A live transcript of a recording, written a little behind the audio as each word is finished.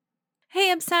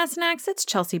Hey Obsassenachs, it's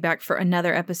Chelsea back for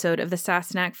another episode of the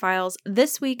Sassenach Files.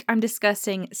 This week I'm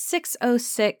discussing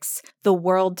 606, The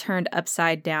World Turned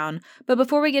Upside Down. But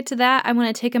before we get to that, I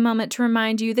want to take a moment to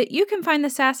remind you that you can find the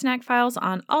Sassenach Files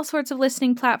on all sorts of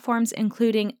listening platforms,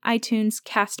 including iTunes,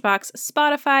 CastBox,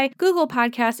 Spotify, Google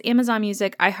Podcasts, Amazon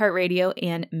Music, iHeartRadio,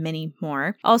 and many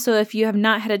more. Also, if you have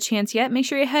not had a chance yet, make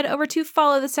sure you head over to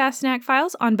follow the Sassenach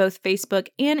Files on both Facebook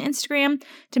and Instagram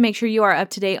to make sure you are up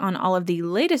to date on all of the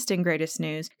latest and greatest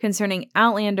news concerning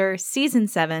Outlander, Season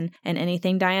 7, and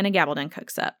anything Diana Gabaldon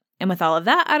cooks up. And with all of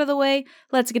that out of the way,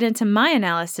 let's get into my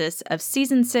analysis of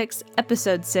Season 6,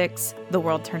 Episode 6, The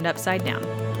World Turned Upside Down.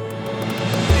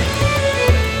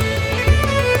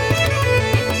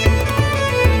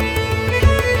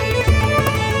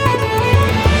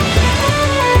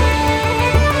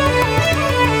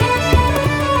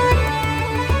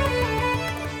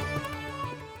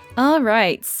 All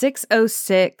right,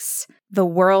 606, The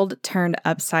World Turned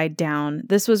Upside Down.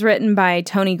 This was written by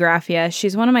Toni Graphia.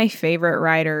 She's one of my favorite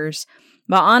writers.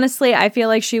 But honestly, I feel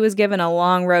like she was given a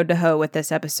long road to hoe with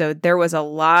this episode. There was a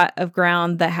lot of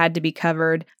ground that had to be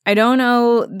covered. I don't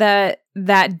know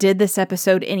that did this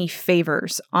episode any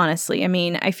favors, honestly. I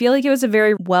mean, I feel like it was a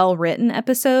very well-written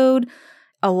episode.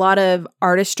 A lot of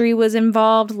artistry was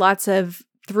involved, lots of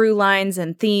through lines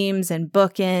and themes and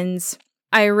bookends.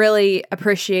 I really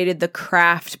appreciated the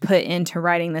craft put into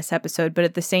writing this episode, but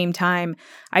at the same time,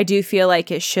 I do feel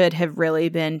like it should have really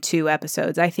been 2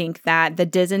 episodes. I think that the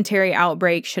dysentery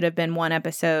outbreak should have been 1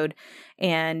 episode,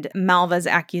 and Malva's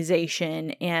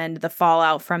accusation and the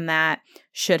fallout from that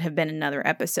should have been another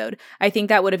episode. I think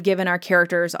that would have given our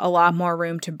characters a lot more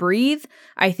room to breathe.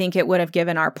 I think it would have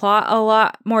given our plot a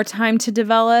lot more time to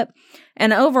develop.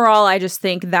 And overall, I just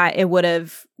think that it would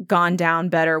have gone down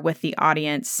better with the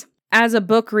audience. As a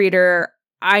book reader,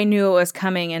 I knew it was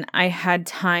coming and I had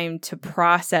time to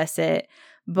process it.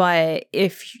 But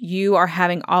if you are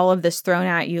having all of this thrown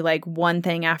at you like one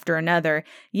thing after another,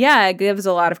 yeah, it gives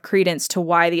a lot of credence to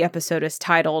why the episode is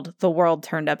titled The World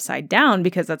Turned Upside Down,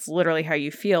 because that's literally how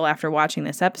you feel after watching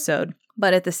this episode.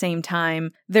 But at the same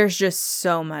time, there's just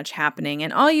so much happening.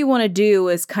 And all you want to do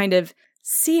is kind of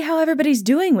see how everybody's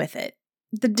doing with it.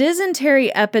 The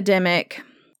dysentery epidemic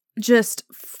just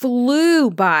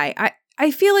flew by. I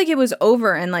feel like it was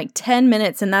over in like 10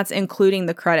 minutes, and that's including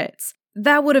the credits.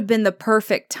 That would have been the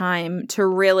perfect time to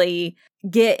really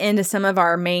get into some of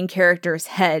our main characters'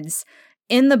 heads.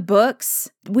 In the books,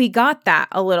 we got that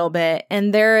a little bit,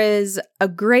 and there is a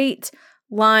great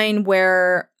line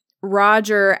where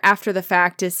Roger, after the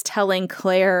fact, is telling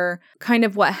Claire kind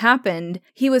of what happened.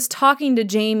 He was talking to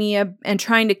Jamie and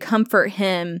trying to comfort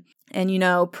him and, you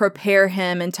know, prepare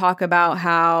him and talk about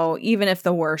how even if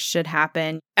the worst should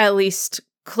happen, at least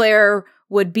Claire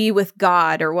would be with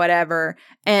God or whatever.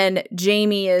 And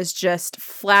Jamie is just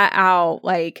flat out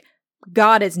like,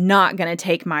 God is not going to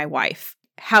take my wife.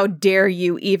 How dare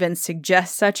you even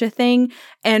suggest such a thing?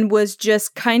 And was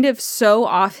just kind of so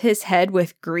off his head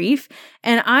with grief.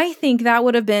 And I think that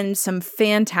would have been some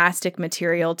fantastic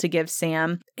material to give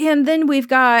Sam. And then we've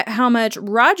got how much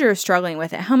Roger is struggling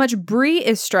with it, how much Bree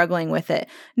is struggling with it.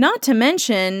 Not to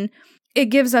mention, it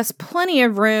gives us plenty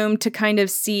of room to kind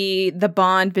of see the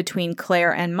bond between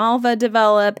Claire and Malva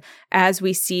develop as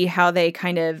we see how they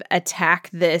kind of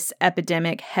attack this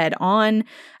epidemic head on.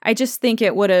 I just think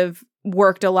it would have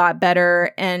worked a lot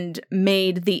better and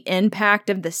made the impact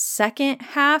of the second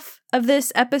half of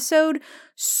this episode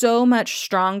so much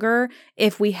stronger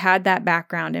if we had that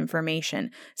background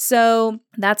information. So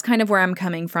that's kind of where I'm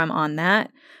coming from on that.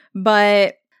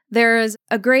 But there's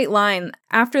a great line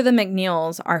after the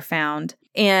McNeils are found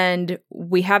and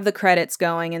we have the credits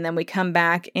going, and then we come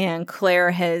back and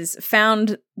Claire has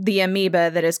found the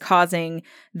amoeba that is causing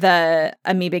the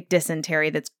amoebic dysentery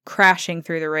that's crashing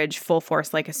through the ridge full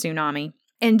force like a tsunami.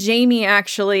 And Jamie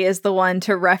actually is the one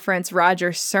to reference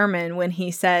Roger's sermon when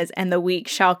he says, "And the weak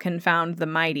shall confound the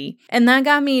mighty." And that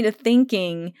got me to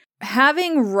thinking,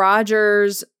 having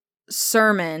Roger's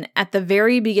sermon at the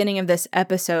very beginning of this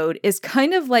episode is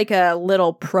kind of like a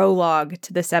little prologue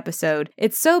to this episode.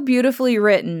 It's so beautifully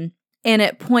written, and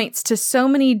it points to so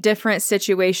many different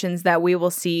situations that we will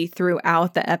see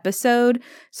throughout the episode.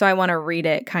 So I want to read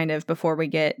it kind of before we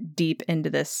get deep into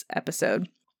this episode.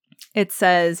 It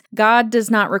says, "God does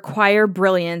not require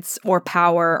brilliance or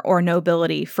power or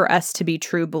nobility for us to be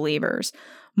true believers.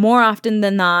 More often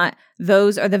than not,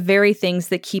 those are the very things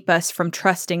that keep us from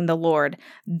trusting the Lord.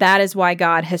 That is why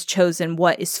God has chosen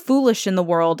what is foolish in the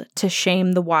world to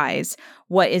shame the wise,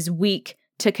 what is weak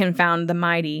to confound the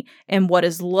mighty, and what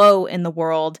is low in the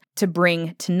world to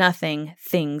bring to nothing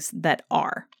things that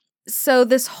are." So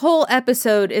this whole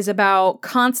episode is about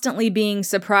constantly being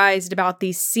surprised about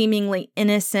these seemingly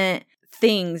innocent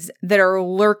things that are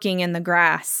lurking in the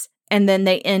grass. And then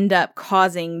they end up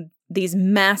causing these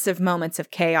massive moments of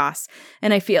chaos.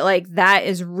 And I feel like that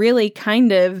is really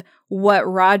kind of what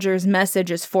Roger's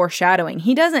message is foreshadowing.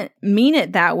 He doesn't mean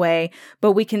it that way,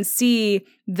 but we can see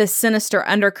the sinister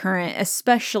undercurrent,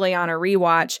 especially on a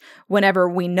rewatch, whenever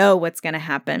we know what's going to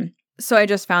happen. So I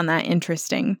just found that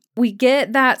interesting. We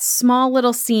get that small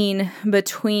little scene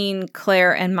between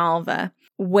Claire and Malva,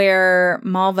 where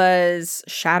Malva is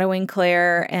shadowing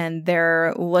Claire and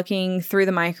they're looking through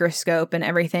the microscope and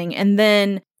everything. And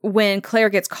then when Claire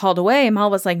gets called away,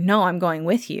 Malva's like, no, I'm going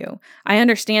with you. I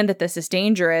understand that this is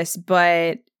dangerous,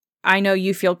 but I know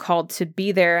you feel called to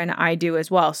be there and I do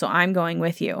as well. So I'm going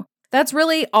with you. That's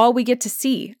really all we get to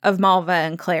see of Malva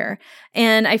and Claire.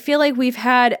 And I feel like we've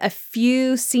had a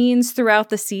few scenes throughout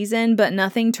the season, but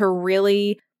nothing to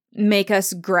really make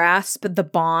us grasp the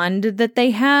bond that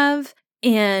they have.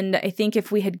 And I think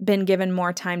if we had been given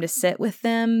more time to sit with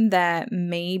them, that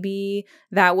maybe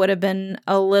that would have been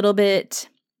a little bit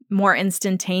more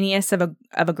instantaneous of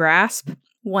a grasp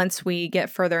once we get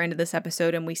further into this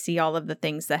episode and we see all of the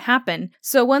things that happen.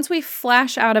 So once we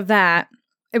flash out of that,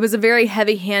 it was a very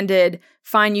heavy-handed,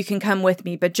 fine, you can come with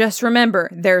me, but just remember,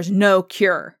 there's no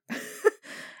cure.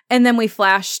 And then we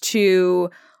flash to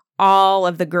all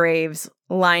of the graves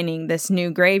lining this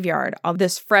new graveyard, all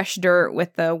this fresh dirt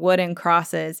with the wooden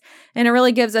crosses. And it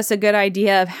really gives us a good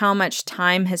idea of how much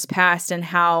time has passed and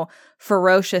how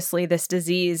ferociously this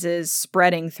disease is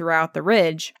spreading throughout the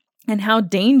ridge. And how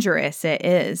dangerous it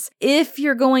is. If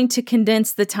you're going to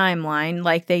condense the timeline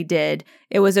like they did,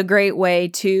 it was a great way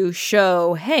to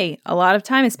show, hey, a lot of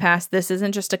time has passed. This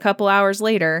isn't just a couple hours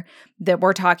later, that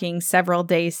we're talking several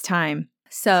days' time.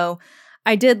 So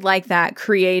I did like that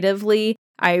creatively.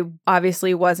 I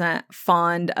obviously wasn't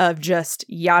fond of just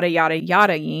yada, yada,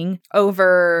 yada-ing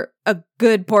over a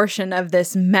good portion of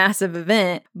this massive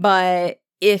event. But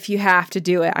if you have to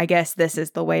do it, I guess this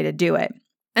is the way to do it.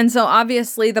 And so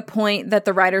obviously the point that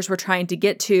the writers were trying to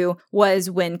get to was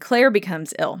when Claire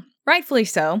becomes ill. Rightfully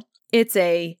so. It's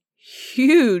a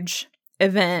huge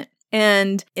event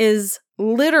and is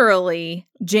literally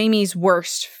Jamie's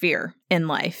worst fear in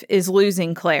life, is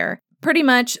losing Claire. Pretty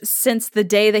much since the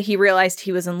day that he realized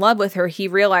he was in love with her, he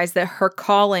realized that her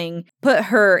calling put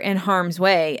her in harm's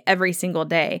way every single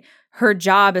day. Her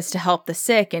job is to help the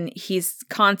sick, and he's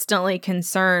constantly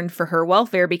concerned for her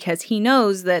welfare because he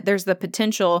knows that there's the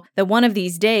potential that one of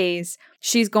these days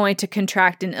she's going to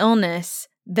contract an illness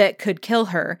that could kill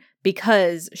her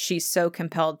because she's so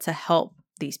compelled to help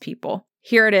these people.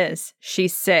 Here it is.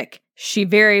 She's sick. She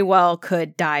very well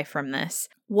could die from this.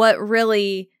 What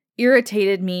really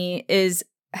irritated me is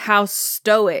how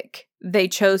stoic they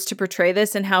chose to portray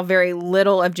this and how very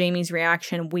little of Jamie's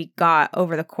reaction we got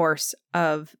over the course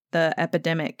of the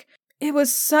epidemic. It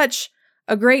was such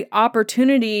a great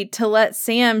opportunity to let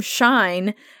Sam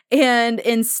shine, and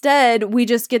instead we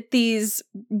just get these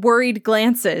worried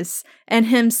glances and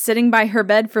him sitting by her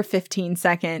bed for 15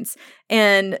 seconds,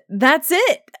 and that's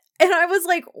it. And I was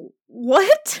like,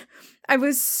 what? I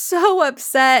was so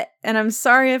upset, and I'm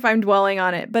sorry if I'm dwelling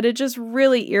on it, but it just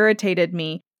really irritated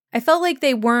me. I felt like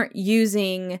they weren't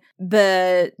using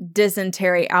the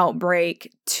dysentery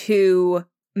outbreak to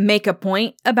make a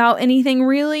point about anything,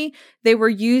 really. They were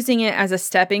using it as a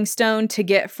stepping stone to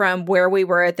get from where we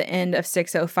were at the end of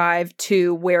 605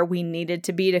 to where we needed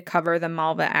to be to cover the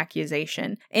Malva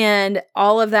accusation. And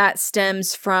all of that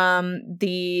stems from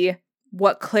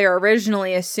what Claire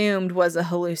originally assumed was a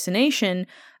hallucination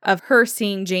of her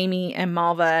seeing Jamie and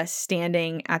Malva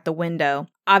standing at the window.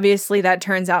 Obviously, that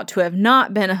turns out to have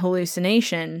not been a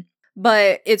hallucination,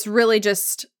 but it's really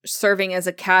just serving as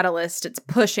a catalyst. It's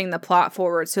pushing the plot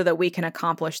forward so that we can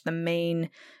accomplish the main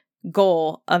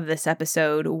goal of this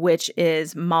episode, which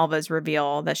is Malva's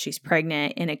reveal that she's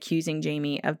pregnant and accusing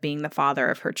Jamie of being the father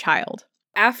of her child.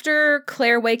 After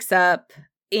Claire wakes up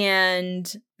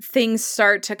and things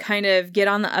start to kind of get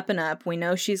on the up and up, we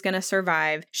know she's going to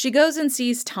survive, she goes and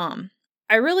sees Tom.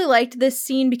 I really liked this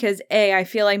scene because I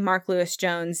feel like Mark Lewis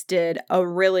Jones did a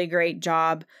really great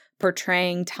job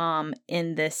portraying Tom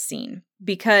in this scene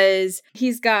because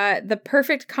he's got the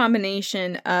perfect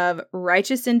combination of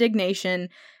righteous indignation,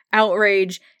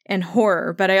 outrage, and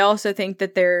horror. But I also think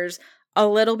that there's a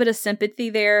little bit of sympathy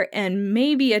there and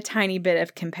maybe a tiny bit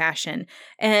of compassion.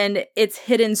 And it's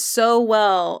hidden so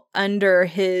well under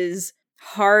his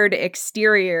hard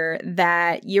exterior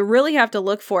that you really have to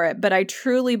look for it. But I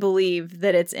truly believe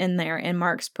that it's in there in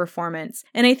Mark's performance.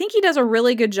 And I think he does a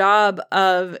really good job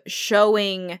of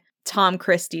showing Tom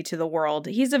Christie to the world.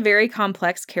 He's a very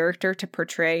complex character to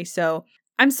portray, so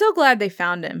I'm so glad they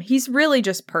found him. He's really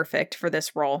just perfect for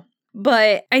this role.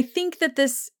 But I think that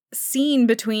this scene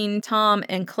between Tom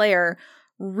and Claire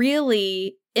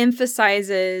really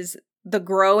emphasizes the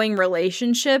growing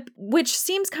relationship, which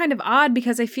seems kind of odd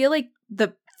because I feel like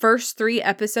the first 3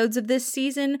 episodes of this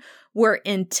season were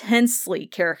intensely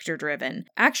character driven.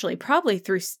 Actually, probably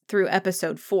through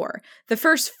episode 4. The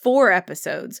first 4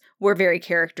 episodes were very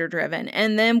character driven.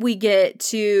 And then we get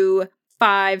to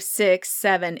 5, 6,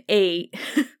 7, 8.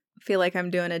 I feel like I'm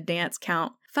doing a dance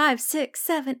count. 5, 6,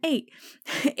 7, 8.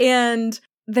 And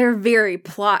they're very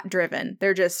plot driven.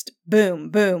 They're just boom,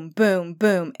 boom, boom,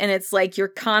 boom. And it's like you're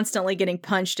constantly getting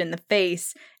punched in the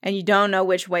face and you don't know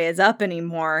which way is up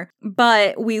anymore.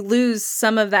 But we lose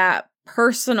some of that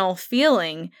personal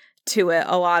feeling to it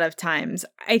a lot of times.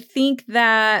 I think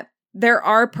that there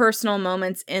are personal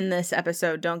moments in this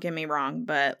episode, don't get me wrong,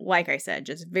 but like I said,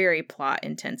 just very plot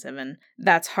intensive, and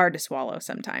that's hard to swallow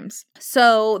sometimes.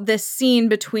 So this scene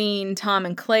between Tom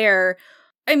and Claire,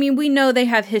 I mean, we know they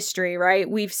have history, right?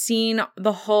 We've seen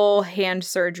the whole hand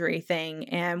surgery thing,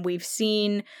 and we've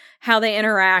seen how they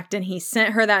interact, and he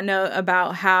sent her that note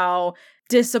about how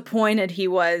disappointed he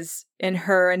was in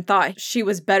her and thought she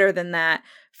was better than that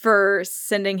for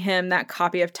sending him that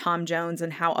copy of Tom Jones,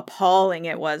 and how appalling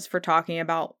it was for talking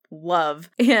about love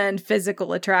and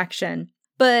physical attraction.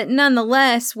 But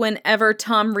nonetheless, whenever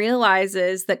Tom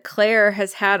realizes that Claire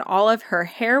has had all of her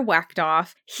hair whacked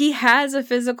off, he has a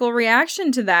physical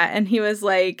reaction to that. And he was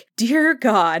like, "Dear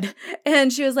God."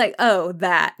 And she was like, "Oh,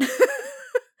 that." And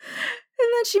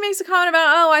then she makes a comment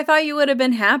about, "Oh, I thought you would have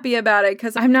been happy about it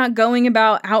because I'm not going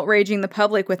about outraging the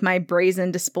public with my brazen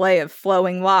display of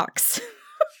flowing locks."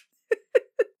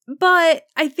 But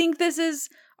I think this is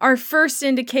our first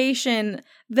indication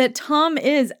that Tom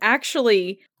is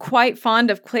actually quite fond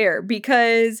of Claire,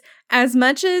 because as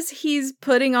much as he's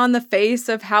putting on the face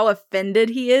of how offended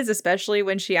he is, especially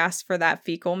when she asks for that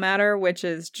fecal matter, which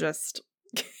is just,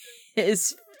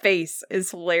 his face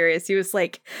is hilarious. He was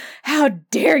like, "How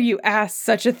dare you ask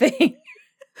such a thing?"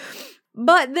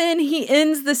 But then he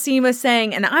ends the scene with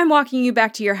saying, "And I'm walking you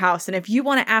back to your house, and if you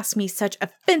want to ask me such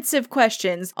offensive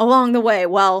questions along the way,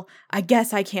 well, I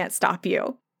guess I can't stop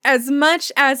you." As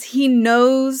much as he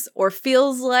knows or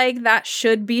feels like that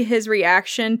should be his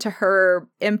reaction to her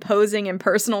imposing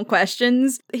impersonal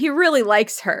questions, he really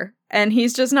likes her. And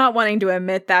he's just not wanting to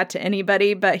admit that to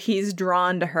anybody, but he's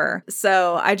drawn to her.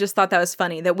 So I just thought that was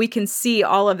funny that we can see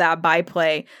all of that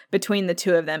byplay between the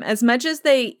two of them. As much as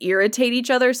they irritate each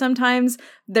other sometimes,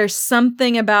 there's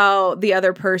something about the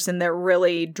other person that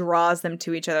really draws them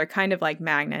to each other, kind of like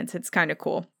magnets. It's kind of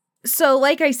cool. So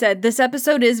like I said, this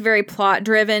episode is very plot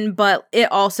driven, but it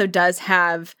also does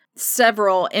have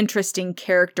several interesting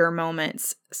character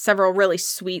moments, several really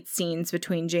sweet scenes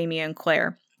between Jamie and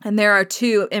Claire. And there are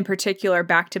 2 in particular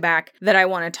back-to-back that I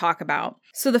want to talk about.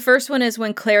 So the first one is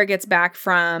when Claire gets back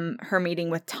from her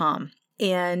meeting with Tom.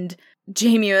 And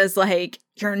Jamie is like,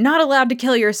 "You're not allowed to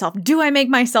kill yourself. Do I make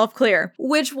myself clear?"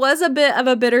 Which was a bit of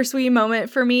a bittersweet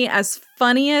moment for me. As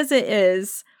funny as it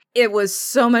is, it was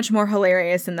so much more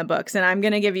hilarious in the books. And I'm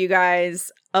going to give you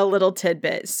guys a little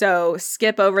tidbit. So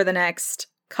skip over the next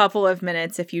couple of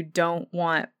minutes if you don't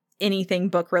want anything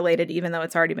book related, even though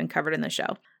it's already been covered in the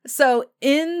show. So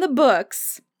in the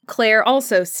books, Claire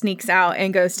also sneaks out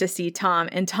and goes to see Tom,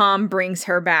 and Tom brings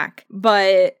her back.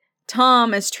 But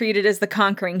Tom is treated as the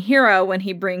conquering hero when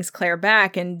he brings Claire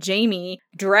back, and Jamie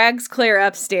drags Claire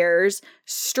upstairs,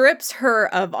 strips her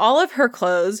of all of her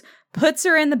clothes, puts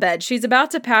her in the bed. She's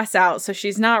about to pass out, so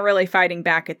she's not really fighting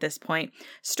back at this point.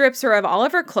 Strips her of all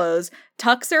of her clothes,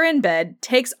 tucks her in bed,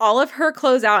 takes all of her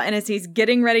clothes out, and as he's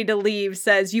getting ready to leave,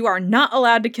 says, "You are not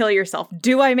allowed to kill yourself.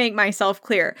 Do I make myself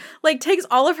clear?" Like, takes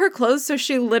all of her clothes so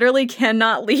she literally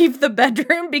cannot leave the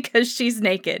bedroom because she's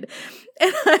naked.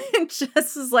 And I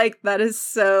just was like, that is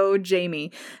so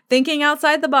Jamie. Thinking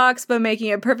outside the box, but making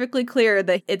it perfectly clear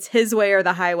that it's his way or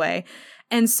the highway.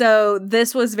 And so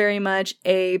this was very much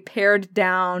a pared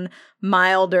down,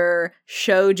 milder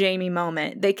show Jamie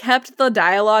moment. They kept the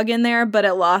dialogue in there, but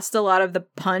it lost a lot of the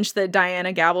punch that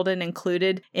Diana Gabaldon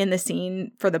included in the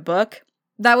scene for the book.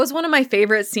 That was one of my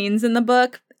favorite scenes in the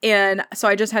book. And so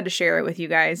I just had to share it with you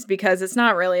guys because it's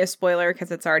not really a spoiler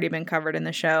because it's already been covered in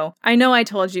the show. I know I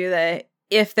told you that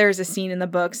if there's a scene in the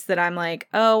books that I'm like,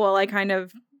 oh, well, I kind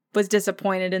of was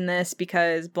disappointed in this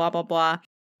because blah, blah, blah.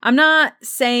 I'm not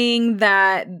saying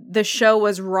that the show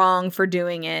was wrong for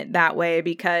doing it that way,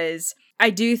 because I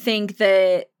do think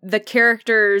that the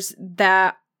characters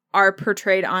that are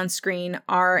portrayed on screen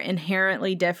are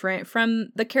inherently different from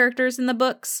the characters in the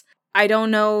books. I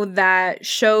don't know that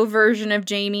show version of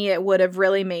Jamie, it would have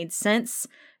really made sense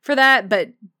for that, but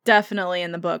definitely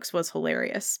in the books was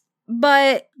hilarious.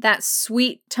 But that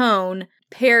sweet tone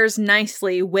pairs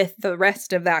nicely with the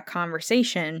rest of that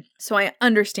conversation. So I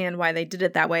understand why they did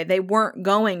it that way. They weren't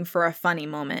going for a funny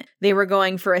moment. They were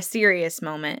going for a serious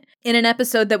moment. In an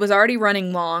episode that was already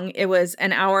running long, it was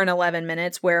an hour and 11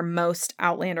 minutes, where most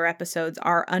Outlander episodes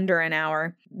are under an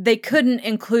hour. They couldn't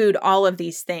include all of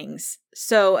these things.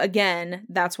 So again,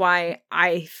 that's why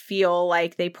I feel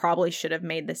like they probably should have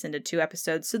made this into 2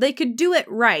 episodes so they could do it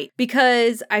right.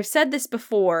 Because I've said this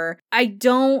before, I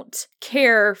don't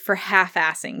care for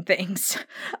half-assing things.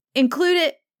 Include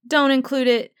it, don't include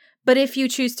it, but if you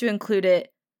choose to include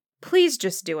it, please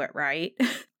just do it right.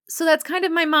 So that's kind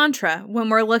of my mantra when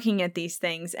we're looking at these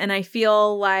things. And I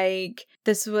feel like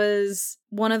this was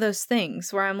one of those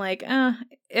things where I'm like,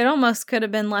 it almost could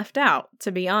have been left out,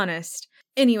 to be honest.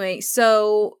 Anyway,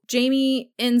 so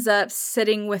Jamie ends up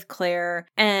sitting with Claire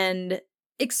and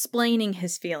explaining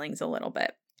his feelings a little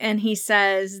bit. And he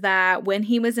says that when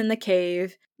he was in the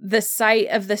cave, the sight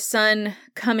of the sun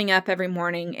coming up every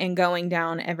morning and going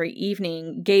down every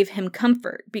evening gave him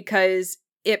comfort because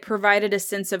it provided a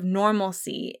sense of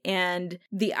normalcy and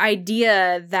the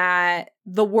idea that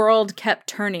the world kept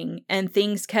turning and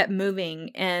things kept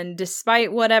moving. And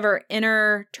despite whatever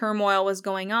inner turmoil was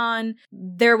going on,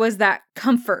 there was that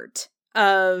comfort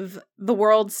of the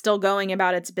world still going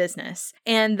about its business.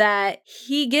 And that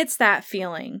he gets that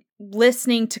feeling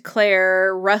listening to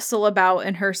Claire rustle about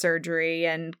in her surgery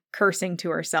and cursing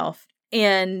to herself.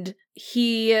 And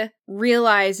he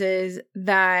realizes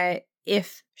that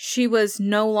if she was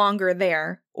no longer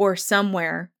there or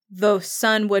somewhere, the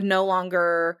sun would no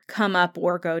longer come up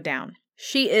or go down.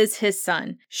 She is his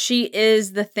son. She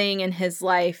is the thing in his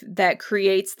life that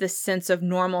creates this sense of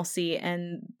normalcy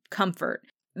and comfort.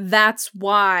 That's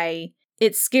why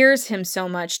it scares him so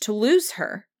much to lose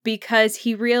her, because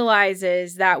he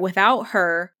realizes that without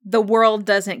her, the world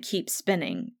doesn't keep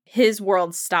spinning. His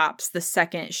world stops the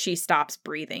second she stops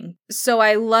breathing. So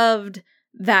I loved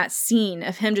that scene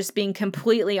of him just being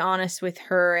completely honest with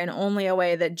her in only a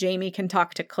way that Jamie can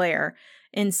talk to Claire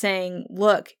and saying,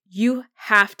 look, you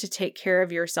have to take care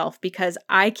of yourself because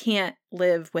I can't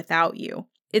live without you.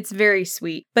 It's very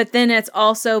sweet. But then it's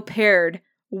also paired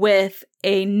with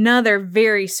another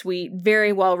very sweet,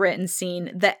 very well-written scene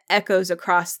that echoes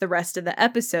across the rest of the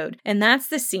episode. And that's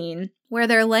the scene where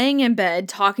they're laying in bed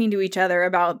talking to each other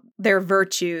about their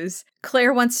virtues.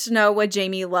 Claire wants to know what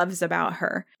Jamie loves about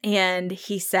her. And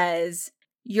he says,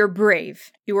 you're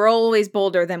brave. You were always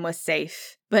bolder than was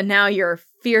safe. But now you're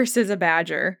fierce as a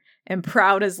badger and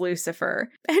proud as Lucifer.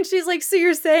 And she's like, so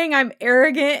you're saying I'm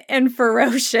arrogant and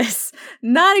ferocious.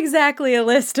 Not exactly a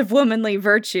list of womanly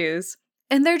virtues.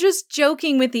 And they're just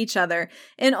joking with each other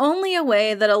in only a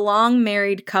way that a long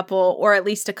married couple, or at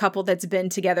least a couple that's been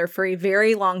together for a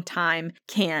very long time,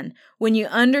 can. When you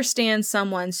understand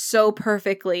someone so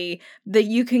perfectly that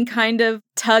you can kind of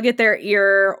tug at their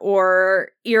ear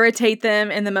or irritate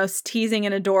them in the most teasing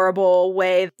and adorable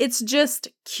way. It's just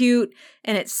cute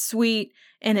and it's sweet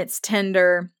and it's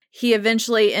tender. He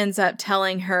eventually ends up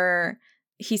telling her,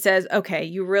 he says, okay,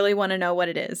 you really want to know what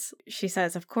it is? She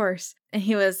says, of course. And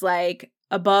he was like,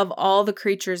 above all the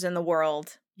creatures in the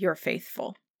world, you're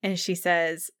faithful. And she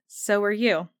says, so are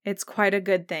you. It's quite a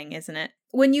good thing, isn't it?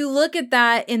 When you look at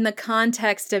that in the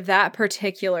context of that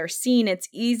particular scene, it's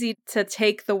easy to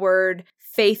take the word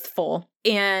faithful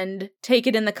and take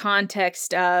it in the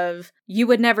context of, you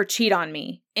would never cheat on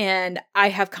me. And I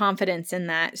have confidence in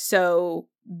that. So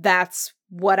that's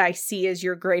what I see as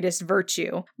your greatest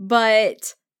virtue.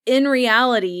 But in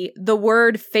reality, the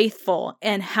word faithful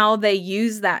and how they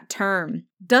use that term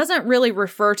doesn't really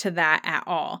refer to that at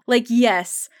all. Like,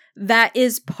 yes, that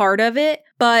is part of it,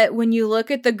 but when you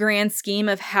look at the grand scheme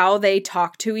of how they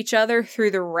talk to each other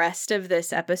through the rest of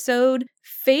this episode,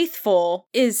 faithful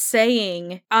is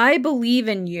saying, I believe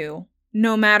in you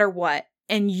no matter what.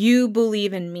 And you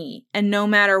believe in me. And no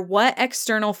matter what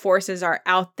external forces are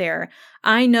out there,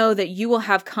 I know that you will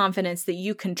have confidence that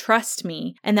you can trust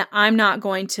me and that I'm not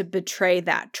going to betray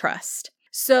that trust.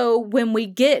 So when we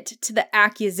get to the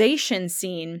accusation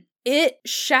scene, it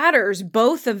shatters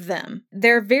both of them.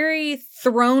 They're very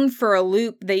thrown for a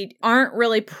loop. They aren't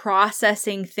really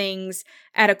processing things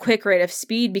at a quick rate of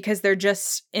speed because they're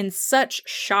just in such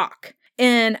shock.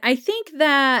 And I think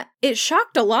that it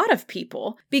shocked a lot of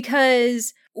people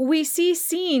because we see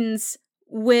scenes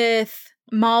with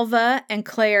Malva and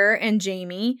Claire and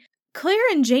Jamie. Claire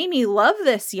and Jamie love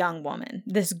this young woman,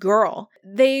 this girl.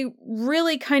 They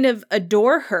really kind of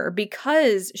adore her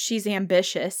because she's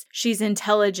ambitious, she's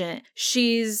intelligent,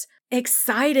 she's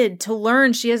excited to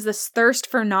learn. She has this thirst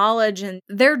for knowledge, and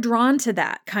they're drawn to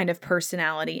that kind of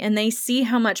personality, and they see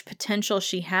how much potential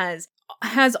she has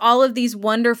all of these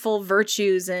wonderful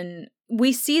virtues. And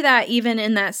we see that even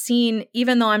in that scene,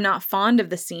 even though I'm not fond of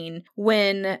the scene,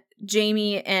 when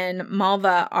Jamie and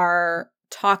Malva are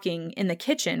talking in the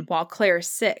kitchen while Claire's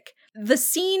sick. The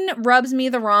scene rubs me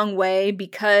the wrong way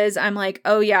because I'm like,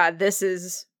 oh yeah, this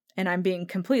is, and I'm being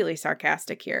completely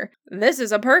sarcastic here, this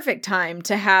is a perfect time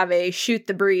to have a shoot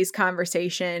the breeze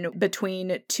conversation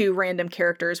between two random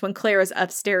characters when Claire is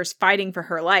upstairs fighting for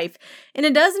her life. And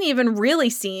it doesn't even really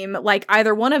seem like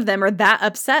either one of them are that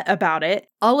upset about it.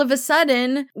 All of a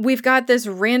sudden, we've got this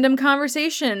random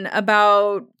conversation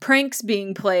about pranks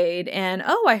being played and,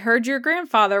 oh, I heard your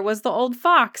grandfather was the old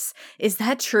fox. Is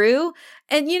that true?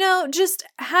 And, just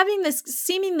having this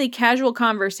seemingly casual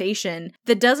conversation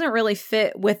that doesn't really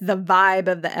fit with the vibe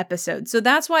of the episode. So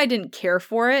that's why I didn't care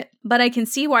for it, but I can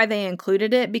see why they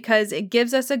included it because it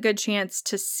gives us a good chance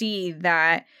to see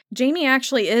that Jamie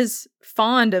actually is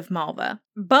fond of Malva.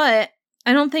 But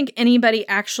I don't think anybody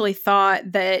actually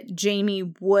thought that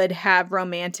Jamie would have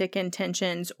romantic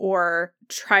intentions or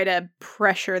try to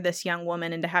pressure this young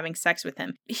woman into having sex with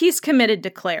him. He's committed to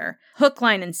Claire, hook,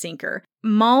 line, and sinker.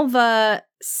 Malva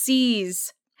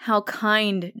sees how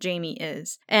kind Jamie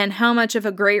is and how much of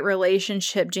a great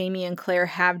relationship Jamie and Claire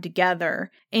have together.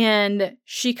 And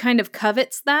she kind of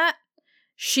covets that.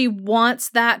 She wants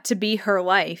that to be her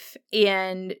life.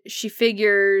 And she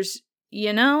figures,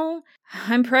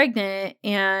 I'm pregnant,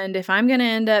 and if I'm going to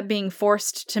end up being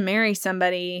forced to marry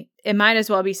somebody, it might as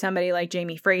well be somebody like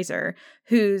Jamie Fraser,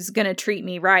 who's going to treat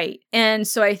me right. And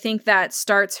so I think that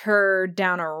starts her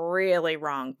down a really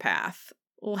wrong path.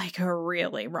 Like a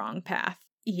really wrong path.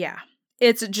 Yeah.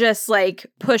 It's just like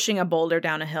pushing a boulder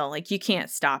down a hill. Like you can't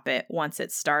stop it once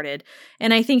it's started.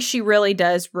 And I think she really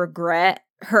does regret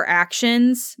her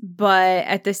actions, but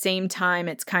at the same time,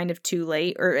 it's kind of too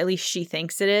late, or at least she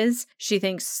thinks it is. She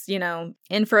thinks,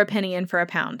 in for a penny, in for a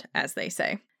pound, as they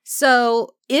say.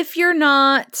 So if you're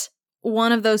not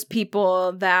one of those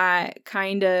people that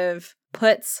kind of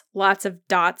puts lots of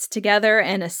dots together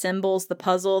and assembles the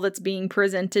puzzle that's being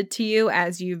presented to you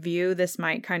as you view, this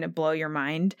might kind of blow your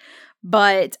mind.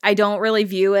 But I don't really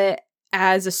view it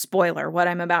as a spoiler, what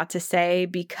I'm about to say,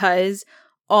 because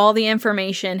all the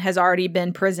information has already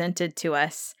been presented to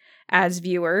us as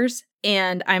viewers,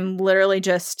 and I'm literally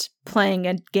just playing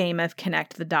a game of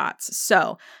connect the dots.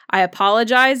 So I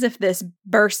apologize if this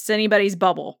bursts anybody's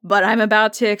bubble, but I'm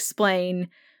about to explain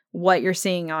what you're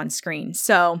seeing on screen.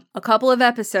 So a couple of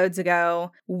episodes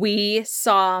ago, we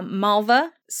saw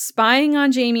Malva spying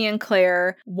on Jamie and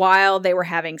Claire while they were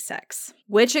having sex,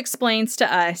 which explains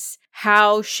to us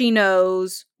how she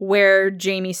knows where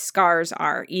Jamie's scars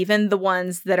are, even the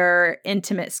ones that are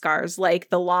intimate scars, like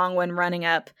the long one running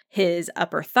up his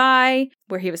upper thigh,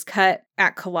 where he was cut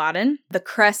at Culloden, the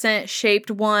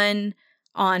crescent-shaped one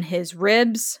on his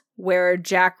ribs, where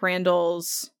Jack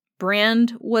Randall's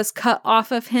brand was cut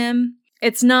off of him.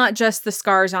 It's not just the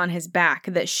scars on his back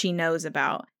that she knows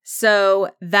about. So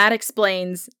that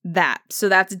explains that. So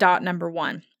that's dot number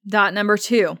one. Dot number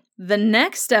two, the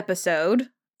next episode,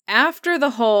 after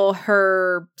the whole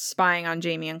her spying on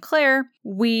Jamie and Claire,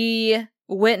 we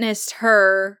witnessed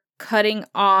her cutting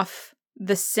off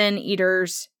the Sin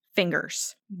Eater's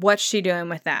fingers. What's she doing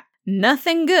with that?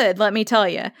 Nothing good, let me tell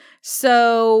you.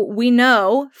 So we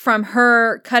know from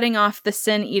her cutting off the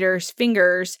Sin Eater's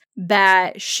fingers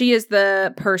that she is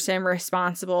the person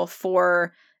responsible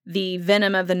for the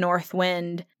Venom of the North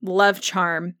Wind love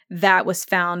charm that was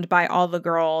found by all the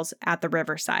girls at the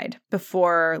riverside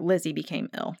before Lizzie became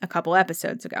ill a couple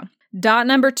episodes ago. Dot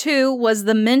number two was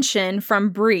the mention from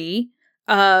Bree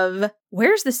of,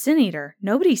 where's the Sin Eater?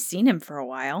 Nobody's seen him for a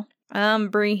while.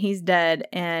 Bree, he's dead,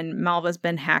 and Malva's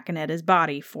been hacking at his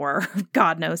body for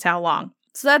God knows how long.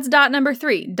 So that's dot number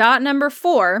three. Dot number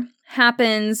four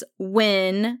happens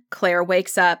when Claire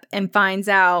wakes up and finds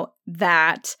out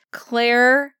that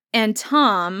Claire and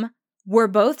Tom were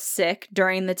both sick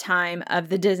during the time of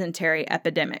the dysentery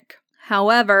epidemic.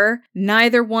 However,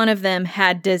 neither one of them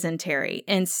had dysentery.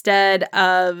 Instead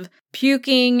of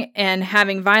puking and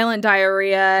having violent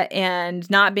diarrhea and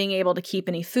not being able to keep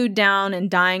any food down and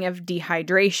dying of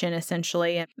dehydration,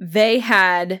 essentially, they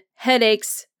had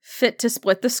headaches fit to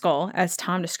split the skull, as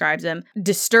Tom describes them,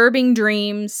 disturbing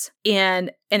dreams,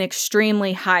 and an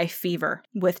extremely high fever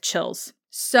with chills.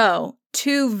 So,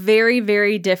 two very,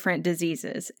 very different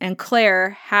diseases. And Claire,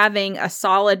 having a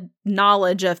solid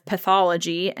knowledge of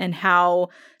pathology and how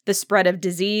the spread of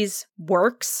disease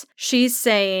works, she's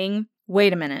saying,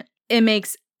 wait a minute, it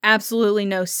makes absolutely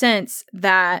no sense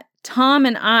that Tom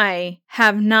and I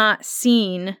have not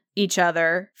seen each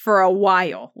other for a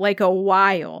while,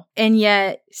 and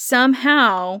yet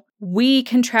somehow we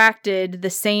contracted the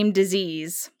same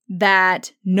disease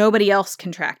that nobody else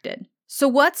contracted. So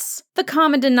what's the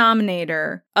common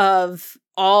denominator of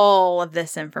all of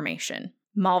this information?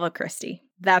 Malva Christie.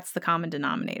 That's the common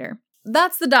denominator.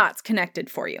 That's the dots connected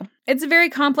for you. It's a very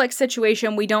complex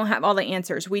situation. We don't have all the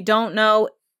answers. We don't know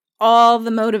all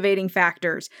the motivating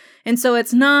factors. And so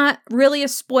it's not really a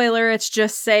spoiler. It's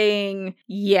just saying,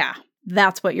 yeah,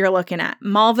 that's what you're looking at.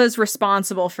 Malva's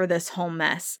responsible for this whole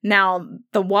mess. Now,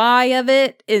 the why of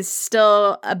it is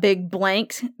still a big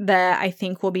blank that I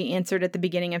think will be answered at the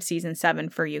beginning of season 7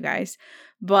 for you guys.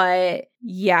 But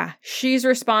yeah, she's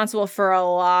responsible for a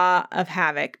lot of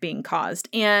havoc being caused.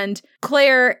 And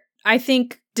Claire, I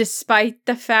think despite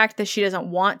the fact that she doesn't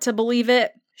want to believe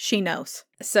it, she knows.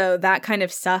 So that kind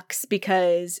of sucks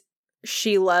because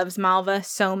she loves Malva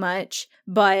so much.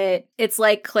 But it's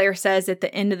like Claire says at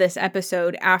the end of this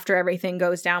episode, after everything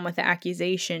goes down with the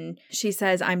accusation, she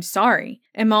says, I'm sorry.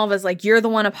 And Malva's like, you're the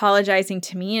one apologizing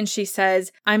to me. And she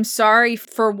says, I'm sorry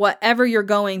for whatever you're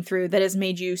going through that has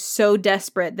made you so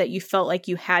desperate that you felt like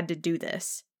you had to do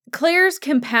this. Claire's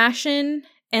compassion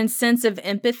and sense of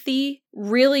empathy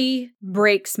really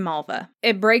breaks Malva.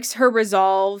 It breaks her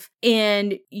resolve,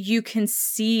 and you can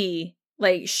see,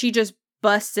 like, she just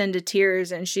busts into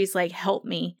tears and she's like, help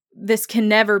me. This can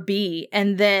never be.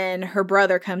 And then her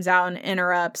brother comes out and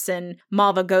interrupts, and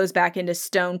Malva goes back into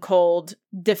stone cold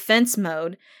defense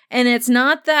mode. And it's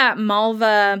not that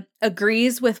Malva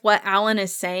agrees with what Alan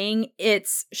is saying.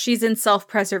 It's she's in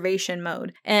self-preservation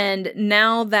mode. And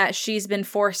now that she's been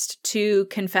forced to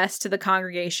confess to the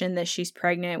congregation that she's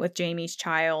pregnant with Jamie's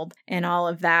child and all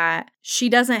of that, she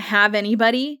doesn't have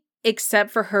anybody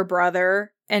except for her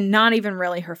brother. And not even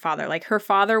really her father. Like, her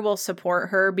father will support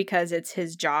her because it's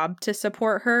his job to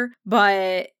support her,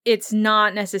 but it's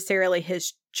not necessarily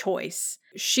his choice.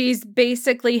 She's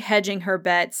basically hedging her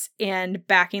bets and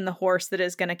backing the horse that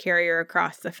is going to carry her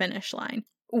across the finish line,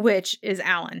 which is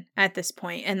Alan at this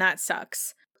point, and that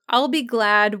sucks. I'll be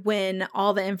glad when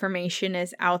all the information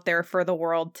is out there for the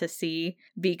world to see,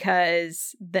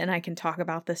 because then I can talk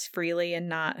about this freely and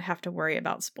not have to worry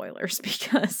about spoilers,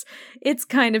 because it's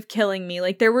kind of killing me.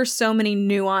 Like, there were so many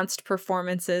nuanced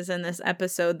performances in this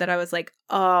episode that I was like,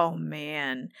 oh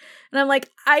man. And I'm like,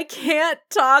 I can't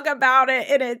talk about it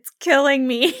and it's killing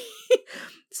me.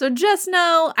 So just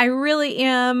know I really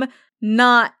am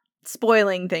not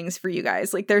spoiling things for you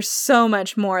guys. Like, there's so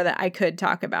much more that I could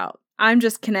talk about. I'm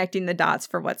just connecting the dots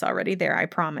for what's already there, I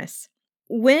promise.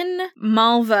 When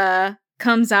Malva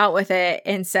comes out with it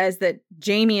and says that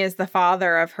Jamie is the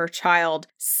father of her child,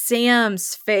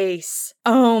 Sam's face,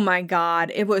 oh my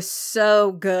God, it was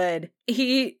so good.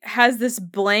 He has this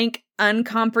blank,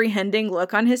 uncomprehending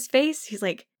look on his face. He's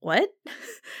like, what?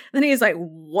 Then he's like,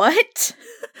 what?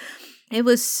 It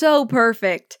was so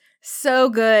perfect,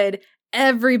 so good.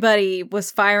 Everybody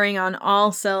was firing on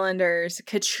all cylinders.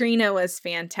 Katrina was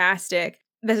fantastic.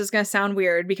 This is going to sound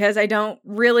weird because I don't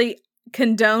really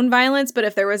condone violence, but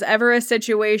if there was ever a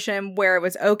situation where it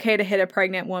was okay to hit a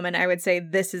pregnant woman, I would say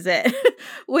this is it.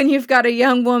 When you've got a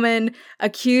young woman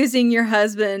accusing your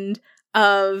husband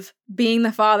of being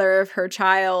the father of her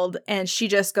child, and she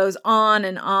just goes on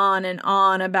and on and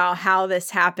on about how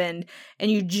this happened,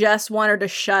 and you just want her to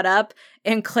shut up,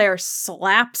 and Claire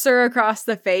slaps her across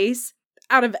the face.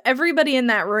 Out of everybody in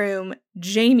that room,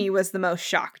 Jamie was the most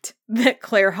shocked that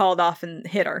Claire hauled off and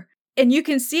hit her. And you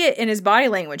can see it in his body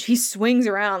language. He swings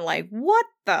around like, what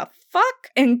the fuck?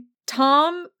 And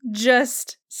Tom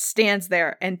just stands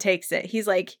there and takes it. He's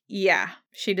like, yeah,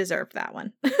 she deserved that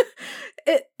one.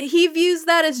 He views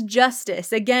that as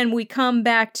justice. Again, we come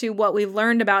back to what we've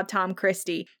learned about Tom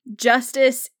Christie.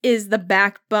 Justice is the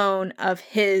backbone of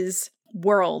his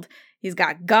world. He's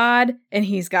got God and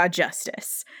he's got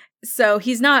justice. So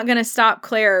he's not going to stop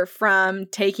Claire from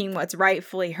taking what's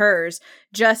rightfully hers,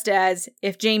 just as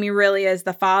if Jamie really is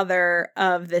the father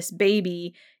of this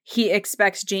baby, he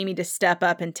expects Jamie to step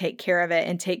up and take care of it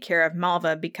and take care of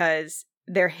Malva because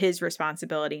they're his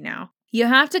responsibility now. You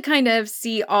have to kind of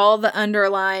see all the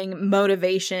underlying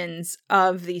motivations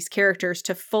of these characters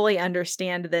to fully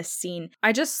understand this scene.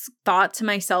 I just thought to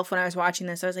myself when I was watching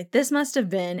this, I was like, this must have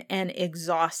been an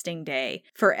exhausting day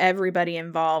for everybody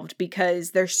involved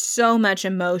because there's so much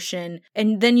emotion.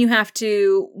 And then you have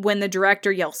to, when the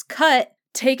director yells cut,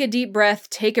 take a deep breath,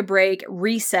 take a break,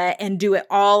 reset, and do it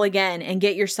all again and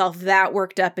get yourself that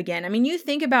worked up again. I mean, you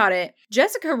think about it,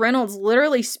 Jessica Reynolds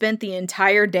literally spent the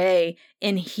entire day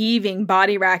in heaving,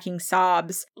 body-racking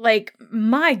sobs. Like,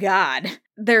 my God,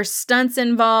 there's stunts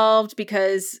involved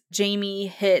because Jamie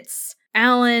hits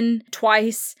Alan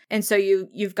twice. And so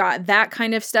you've got that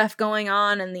kind of stuff going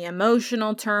on and the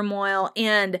emotional turmoil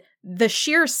and the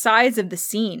sheer size of the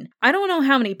scene. I don't know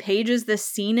how many pages this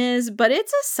scene is, but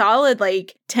it's a solid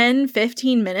 10,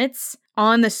 15 minutes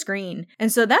on the screen.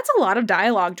 And so that's a lot of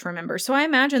dialogue to remember. So I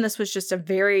imagine this was just a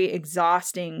very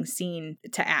exhausting scene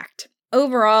to act.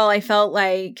 Overall, I felt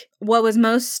like what was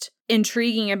most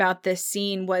intriguing about this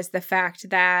scene was the fact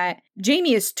that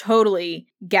Jamie is totally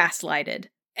gaslighted.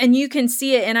 And you can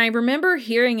see it. And I remember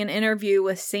hearing an interview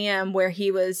with Sam where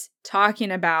he was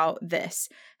talking about this.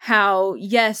 How,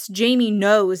 yes, Jamie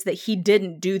knows that he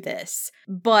didn't do this.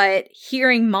 But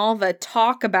hearing Malva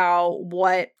talk about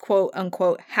what, quote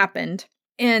unquote, happened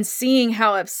and seeing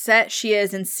how upset she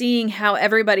is and seeing how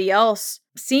everybody else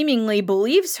seemingly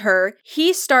believes her,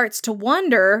 he starts to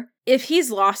wonder if he's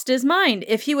lost his mind,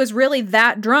 if he was really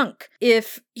that drunk,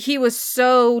 if he was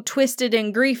so twisted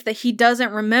in grief that he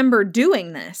doesn't remember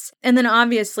doing this. And then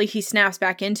obviously he snaps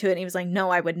back into it and he was like, no,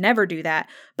 I would never do that.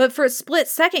 But for a split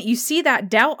second, you see that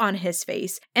doubt on his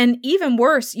face. And even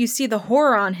worse, you see the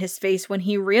horror on his face when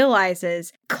he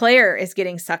realizes Claire is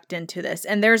getting sucked into this.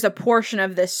 And there's a portion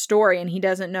of this story and he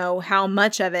doesn't know how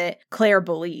much of it Claire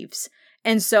believes.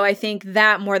 And so I think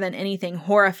that more than anything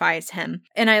horrifies him.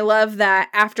 And I love that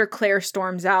after Claire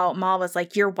storms out, Malva's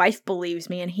like, your wife believes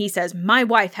me. And he says, my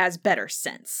wife has better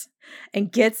sense.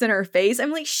 And gets in her face.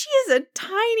 I'm like, she is a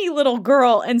tiny little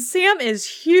girl and Sam is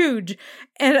huge.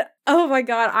 And oh my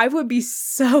God, I would be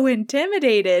so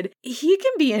intimidated. He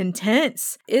can be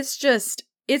intense.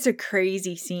 It's a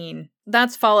crazy scene.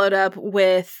 That's followed up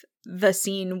with the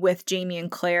scene with Jamie and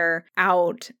Claire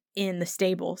out in the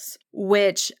stables,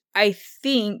 which I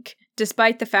think,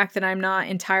 despite the fact that I'm not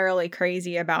entirely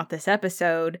crazy about this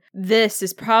episode, this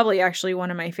is probably actually one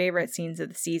of my favorite scenes of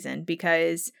the season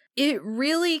because it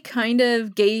really kind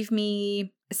of gave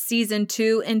me season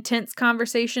 2 intense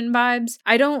conversation vibes.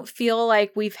 I don't feel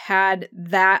like we've had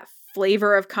that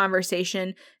flavor of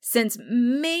conversation since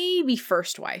maybe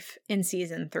First Wife in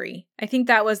season 3. I think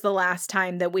that was the last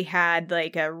time that we had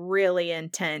a really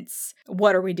intense,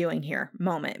 what are we doing here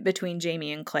moment between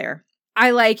Jamie and Claire.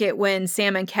 I like it when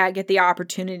Sam and Kat get the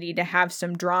opportunity to have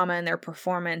some drama in their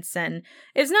performance, and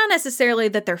it's not necessarily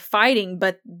that they're fighting,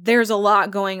 but there's a lot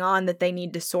going on that they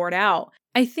need to sort out.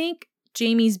 I think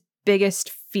Jamie's biggest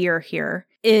fear here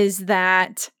is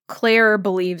that Claire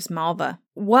believes Malva.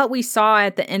 What we saw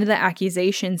at the end of the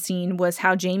accusation scene was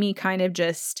how Jamie kind of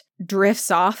just drifts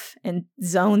off and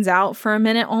zones out for a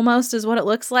minute almost is what it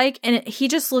looks like. And he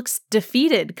just looks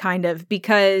defeated kind of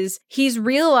because he's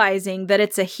realizing that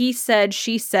it's a he said,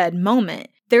 she said moment.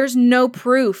 There's no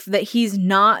proof that he's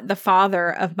not the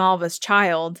father of Malva's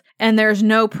child, and there's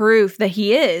no proof that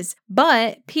he is,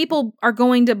 but people are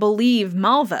going to believe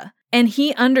Malva. And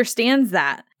he understands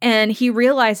that. And he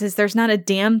realizes there's not a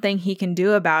damn thing he can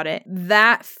do about it.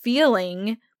 That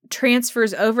feeling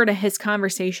transfers over to his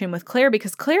conversation with Claire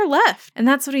because Claire left. And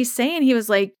that's what he's saying. He was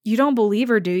like, you don't believe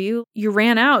her, do you? You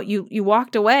ran out. You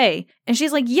walked away. And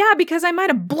she's like, yeah, because I might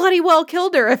have bloody well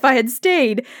killed her if I had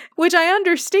stayed, which I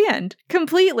understand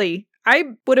completely. I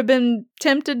would have been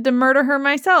tempted to murder her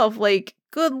myself.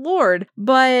 Good Lord.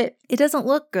 But it doesn't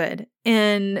look good.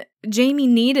 And Jamie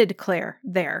needed Claire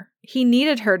there. He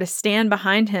needed her to stand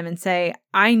behind him and say,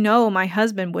 I know my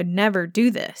husband would never do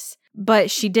this.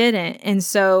 But she didn't. And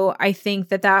so I think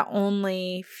that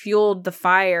only fueled the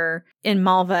fire in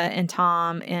Malva and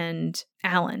Tom and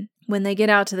Alan. When they get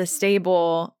out to the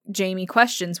stable, Jamie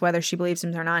questions whether she believes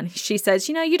him or not. And she says,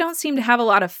 you don't seem to have a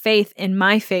lot of faith in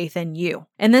my faith in you.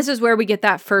 And this is where we get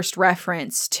that first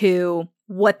reference to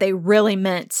what they really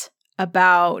meant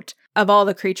about, of all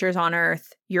the creatures on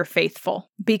earth, you're faithful.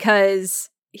 Because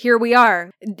here we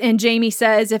are. And Jamie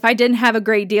says, if I didn't have a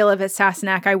great deal of it,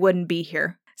 Sassenach, I wouldn't be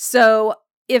here. So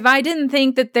if I didn't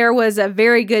think that there was a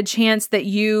very good chance that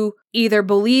you either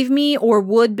believe me or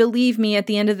would believe me at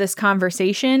the end of this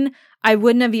conversation, I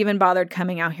wouldn't have even bothered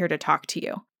coming out here to talk to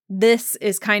you. This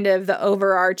is kind of the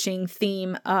overarching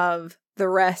theme of the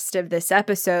rest of this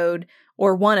episode,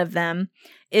 or one of them,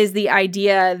 is the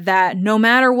idea that no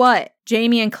matter what,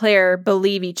 Jamie and Claire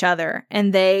believe each other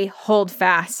and they hold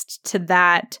fast to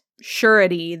that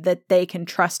surety that they can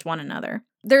trust one another.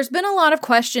 There's been a lot of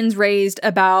questions raised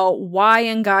about why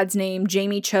in God's name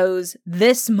Jamie chose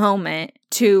this moment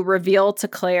to reveal to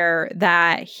Claire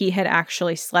that he had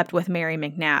actually slept with Mary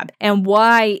McNab, and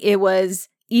why it was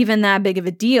even that big of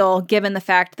a deal given the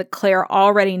fact that Claire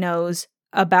already knows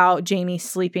about Jamie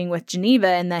sleeping with Geneva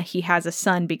and that he has a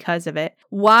son because of it.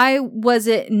 Why was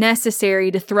it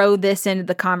necessary to throw this into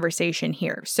the conversation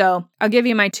here? So I'll give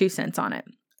you my 2 cents on it.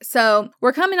 So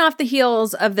we're coming off the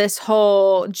heels of this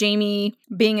whole Jamie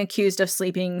being accused of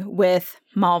sleeping with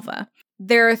Malva.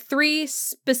 There are 3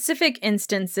 specific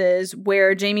instances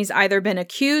where Jamie's either been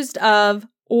accused of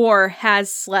or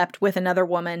has slept with another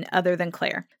woman other than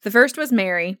Claire. The first was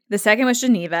Mary, the second was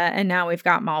Geneva, and now we've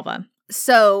got Malva.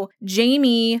 So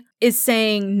Jamie is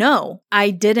saying, no, I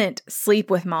didn't sleep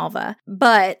with Malva,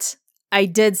 but I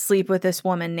did sleep with this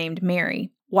woman named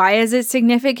Mary. Why is it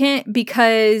significant?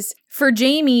 Because for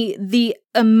Jamie, the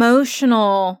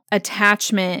emotional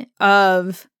attachment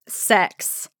of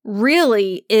sex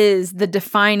really is the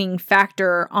defining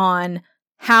factor on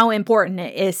how important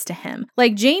it is to him.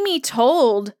 Like, Jamie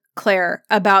told Claire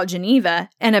about Geneva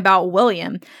and about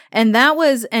William, and that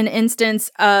was an instance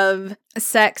of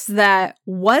sex that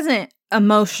wasn't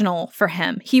emotional for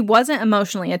him. He wasn't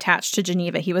emotionally attached to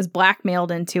Geneva. He was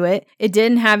blackmailed into it. It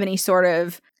didn't have any sort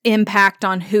of impact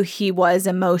on who he was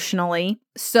emotionally.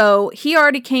 So he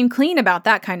already came clean about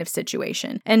that kind of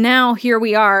situation. And now here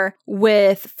we are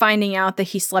with finding out that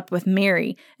he slept with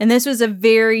Mary. And this was a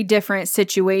very different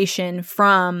situation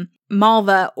from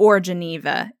Malva or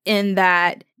Geneva in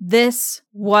that this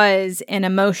was an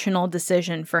emotional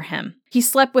decision for him. He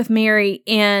slept with Mary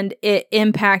and it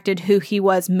impacted who he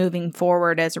was moving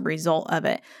forward as a result of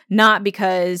it. Not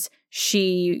because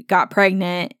she got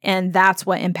pregnant and that's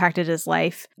what impacted his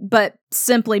life, but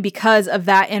simply because of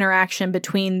that interaction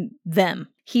between them.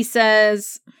 He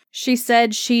says, she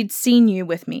said she'd seen you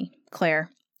with me, Claire.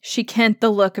 She kent the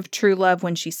look of true love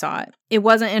when she saw it. It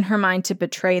wasn't in her mind to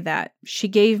betray that. She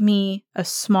gave me a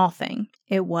small thing.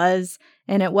 It was,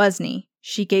 and it wasn't.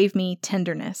 She gave me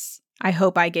tenderness. I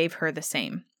hope I gave her the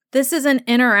same. This is an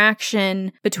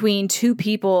interaction between 2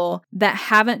 people that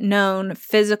haven't known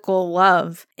physical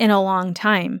love in a long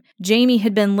time. Jamie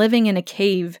had been living in a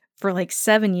cave for like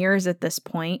 7 years at this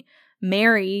point.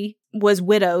 Mary was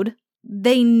widowed.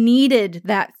 They needed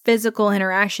that physical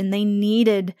interaction. They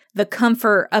needed the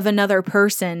comfort of another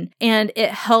person, and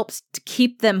it helps to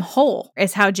keep them whole,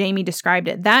 is how Jamie described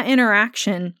it. That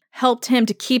interaction helped him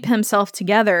to keep himself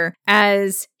together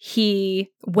as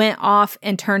he went off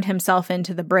and turned himself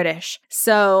into the British.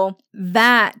 So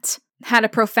that had a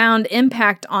profound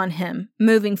impact on him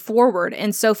moving forward.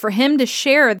 And so for him to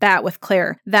share that with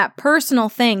Claire, that personal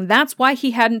thing, that's why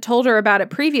he hadn't told her about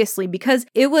it previously, because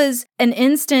it was an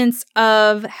instance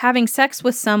of having sex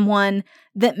with someone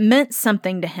that meant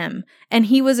something to him. And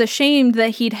he was ashamed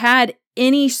that he'd had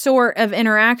any sort of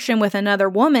interaction with another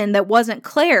woman that wasn't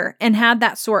Claire and had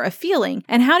that sort of feeling.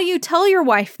 And how do you tell your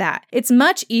wife that? It's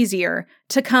much easier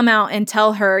to come out and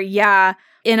tell her, yeah,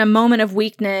 in a moment of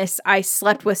weakness, I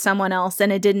slept with someone else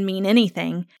and it didn't mean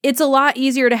anything. It's a lot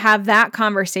easier to have that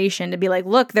conversation, to be like,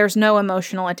 look, there's no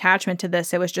emotional attachment to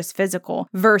this. It was just physical,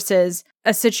 versus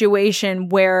a situation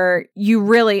where you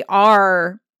really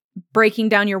are breaking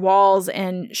down your walls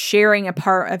and sharing a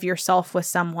part of yourself with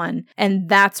someone. And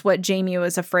that's what Jamie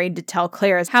was afraid to tell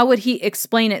Claire, is how would he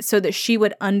explain it so that she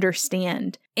would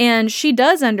understand? And she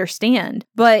does understand,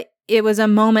 but it was a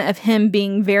moment of him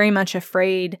being very much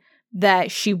afraid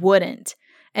that she wouldn't.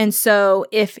 And so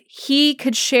if he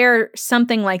could share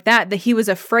something like that he was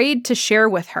afraid to share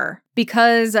with her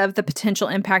because of the potential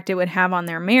impact it would have on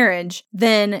their marriage,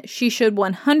 then she should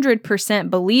 100%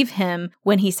 believe him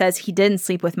when he says he didn't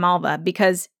sleep with Malva,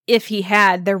 because if he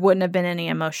had, there wouldn't have been any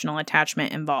emotional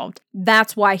attachment involved.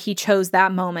 That's why he chose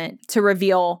that moment to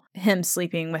reveal him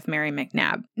sleeping with Mary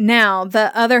McNab. Now,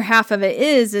 the other half of it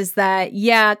is that,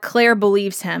 yeah, Claire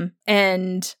believes him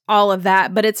and all of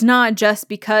that, but it's not just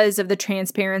because of the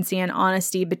transparency and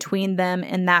honesty between them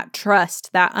and that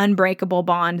trust, that unbreakable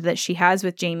bond that she has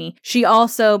with Jamie. She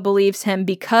also believes him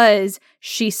because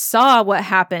she saw what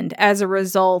happened as a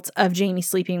result of Jamie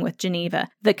sleeping with Geneva,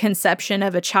 the conception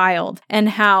of a child, and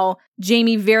how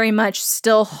Jamie very much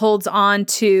still holds on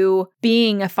to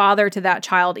being a father to that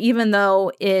child, even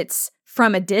though it's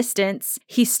from a distance.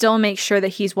 He still makes sure that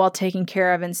he's well taken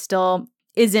care of and still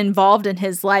is involved in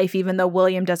his life, even though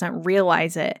William doesn't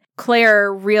realize it.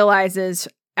 Claire realizes,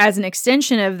 as an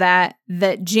extension of that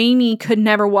Jamie could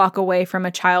never walk away from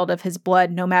a child of his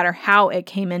blood, no matter how it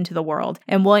came into the world.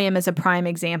 And William is a prime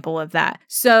example of that.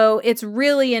 So it's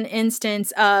really an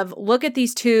instance of, look at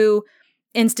these 2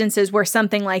 instances where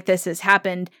something like this has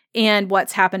happened and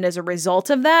what's happened as a result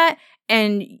of that.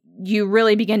 And you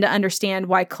really begin to understand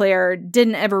why Claire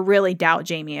didn't ever really doubt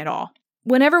Jamie at all.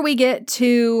 Whenever we get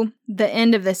to the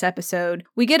end of this episode,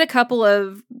 we get a couple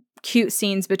of cute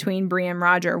scenes between Bree and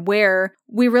Roger where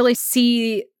we really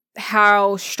see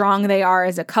how strong they are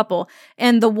as a couple.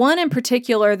 And the one in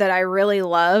particular that I really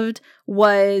loved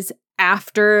was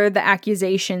after the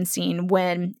accusation scene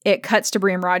when it cuts to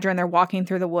Bree and Roger and they're walking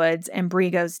through the woods and Bree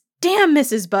goes, "Damn,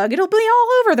 Mrs. Bug, it'll be all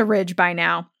over the ridge by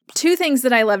now." Two things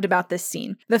that I loved about this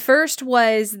scene. The first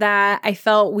was that I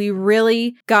felt we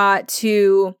really got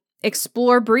to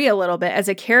explore Bree a little bit as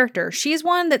a character. She's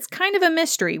one that's kind of a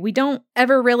mystery. We don't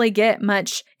ever really get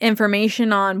much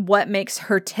information on what makes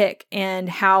her tick and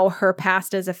how her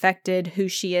past has affected who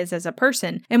she is as a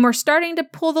person. And we're starting to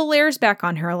pull the layers back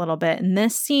on her a little bit. And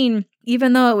this scene,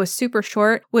 even though it was super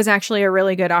short, was actually a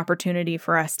really good opportunity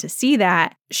for us to see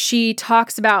that. She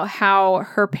talks about how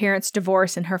her parents'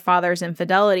 divorce and her father's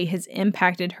infidelity has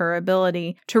impacted her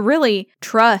ability to really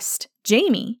trust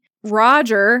Jamie.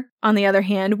 Roger, on the other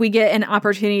hand, we get an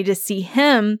opportunity to see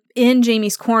him in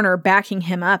Jamie's corner backing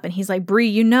him up. And he's like, "Bree,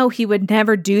 you know he would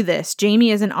never do this. Jamie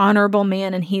is an honorable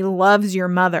man and he loves your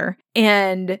mother."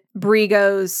 And Bree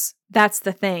goes, "That's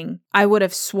the thing. I would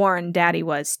have sworn Daddy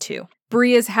was too."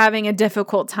 Bree is having a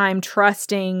difficult time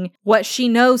trusting what she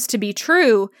knows to be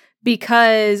true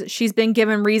because she's been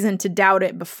given reason to doubt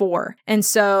it before. And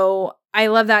so I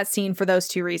love that scene for those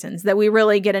two reasons, that we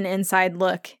really get an inside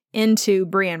look into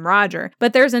Bree and Roger.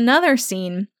 But there's another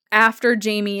scene after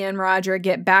Jamie and Roger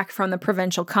get back from the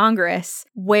provincial congress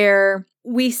where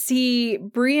we see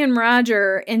Bree and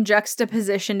Roger in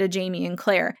juxtaposition to Jamie and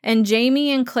Claire. And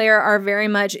Jamie and Claire are very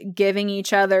much giving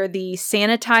each other the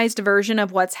sanitized version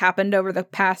of what's happened over the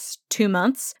past 2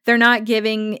 months. They're not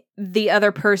giving the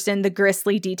other person the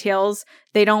grisly details.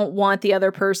 They don't want the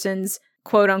other person's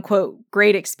quote unquote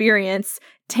great experience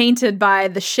tainted by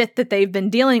the shit that they've been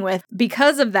dealing with.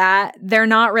 Because of that, they're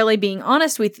not really being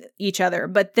honest with each other.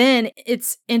 But then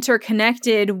it's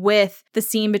interconnected with the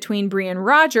scene between Bree and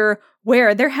Roger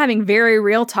where they're having very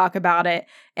real talk about it.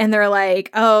 And they're like,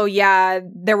 "Oh yeah,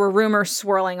 there were rumors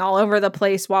swirling all over the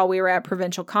place while we were at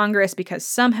Provincial Congress because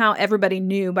somehow everybody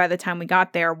knew by the time we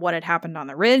got there what had happened on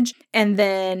the ridge." And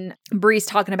then Bree's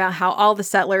talking about how all the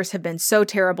settlers have been so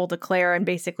terrible to Claire and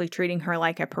basically treating her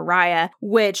like a pariah,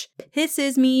 which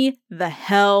pisses me the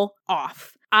hell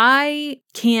off. I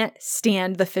can't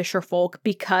stand the Fisher folk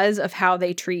because of how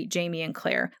they treat Jamie and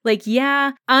Claire. Like,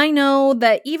 yeah, I know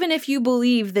that even if you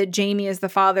believe that Jamie is the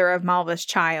father of Malva's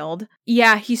child,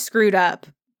 yeah, he screwed up.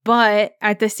 But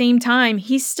at the same time,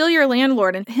 he's still your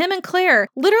landlord. And him and Claire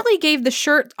literally gave the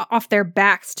shirt off their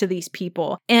backs to these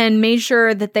people and made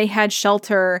sure that they had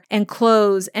shelter and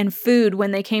clothes and food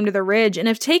when they came to the ridge and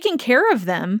have taken care of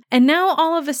them. And now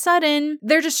all of a sudden,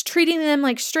 they're just treating them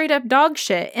like straight up dog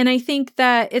shit. And I think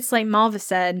that it's like Malva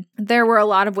said, there were a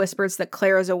lot of whispers that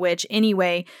Claire is a witch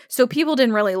anyway. So people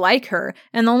didn't really like her.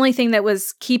 And the only thing that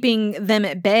was keeping them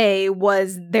at bay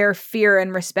was their fear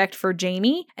and respect for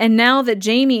Jamie. And now that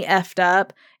Jamie effed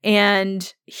up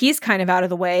and he's kind of out of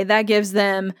the way, that gives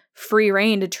them free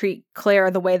reign to treat Claire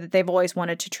the way that they've always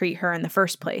wanted to treat her in the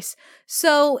first place.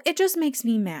 So it just makes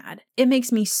me mad. It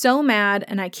makes me so mad,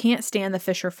 and I can't stand the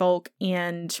Fisher folk.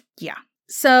 And yeah.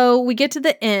 So we get to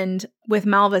the end with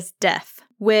Malva's death,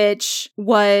 which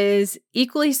was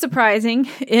equally surprising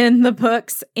in the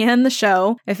books and the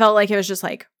show. I felt like it was just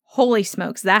like, holy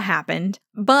smokes, that happened.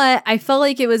 But I felt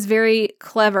like it was very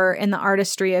clever in the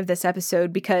artistry of this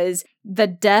episode because the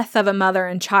death of a mother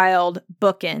and child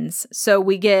bookends. So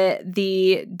we get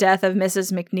the death of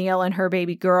Mrs. McNeil and her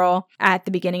baby girl at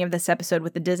the beginning of this episode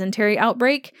with the dysentery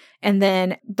outbreak. And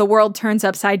then the world turns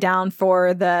upside down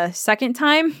for the second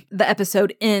time. The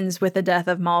episode ends with the death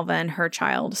of Malva and her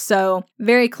child. So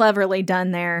very cleverly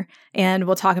done there. And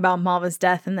we'll talk about Malva's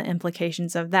death and the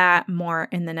implications of that more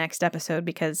in the next episode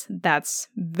because that's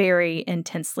very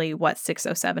intensely what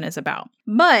 607 is about.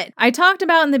 But I talked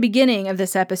about in the beginning of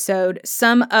this episode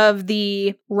some of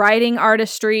the writing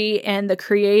artistry and the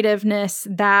creativeness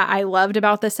that I loved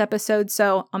about this episode,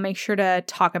 so I'll make sure to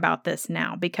talk about this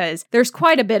now because there's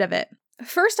quite a bit of it.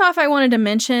 First off, I wanted to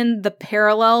mention the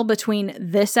parallel between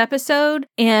this episode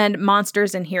and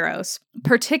Monsters and Heroes,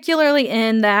 particularly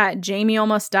in that Jamie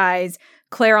almost dies,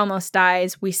 Claire almost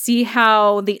dies. We see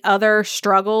how the other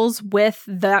struggles with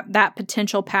that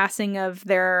potential passing of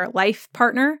their life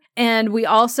partner. And we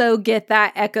also get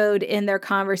that echoed in their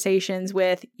conversations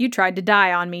with, "You tried to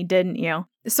die on me, didn't you?"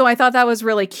 So I thought that was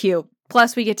really cute.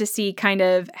 Plus, we get to see kind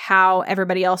of how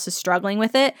everybody else is struggling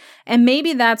with it. And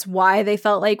maybe that's why they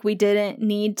felt like we didn't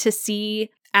need to see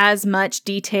as much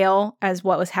detail as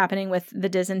what was happening with the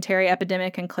dysentery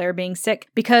epidemic and Claire being sick,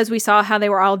 because we saw how they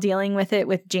were all dealing with it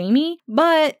with Jamie.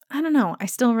 But I don't know. I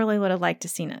still really would have liked to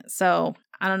seen it. So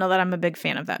I don't know that I'm a big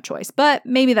fan of that choice, but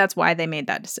maybe that's why they made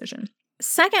that decision.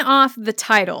 Second off, the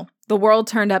title, The World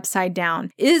Turned Upside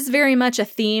Down, is very much a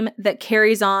theme that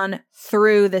carries on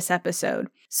through this episode.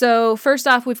 So first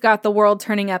off, we've got the world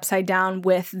turning upside down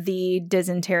with the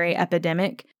dysentery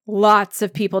epidemic. Lots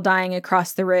of people dying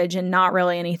across the ridge and not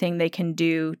really anything they can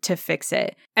do to fix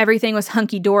it. Everything was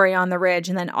hunky-dory on the ridge,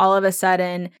 and then all of a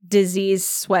sudden, disease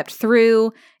swept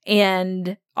through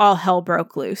and all hell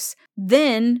broke loose.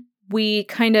 Then we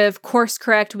kind of course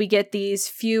correct. We get these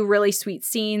few really sweet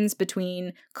scenes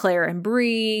between Claire and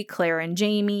Bree, Claire and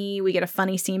Jamie. We get a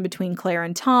funny scene between Claire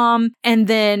and Tom. And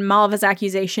then Malva's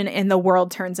accusation and the world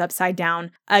turns upside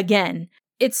down again.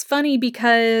 It's funny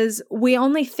because we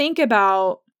only think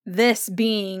about this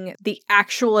being the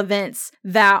actual events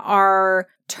that are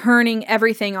turning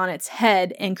everything on its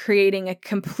head and creating a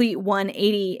complete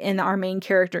 180 in our main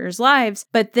characters' lives.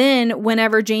 But then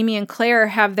whenever Jamie and Claire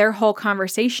have their whole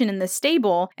conversation in the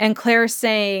stable and Claire's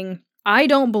saying, I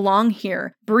don't belong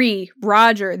here. Bree,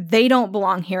 Roger, they don't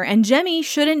belong here. And Jemmy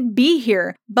shouldn't be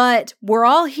here. But we're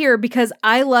all here because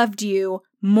I loved you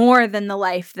more than the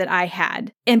life that I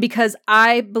had. And because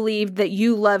I believed that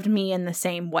you loved me in the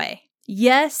same way.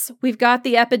 Yes, we've got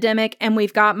the epidemic and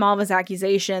we've got Malva's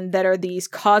accusation that are these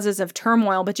causes of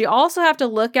turmoil, but you also have to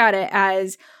look at it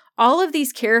as all of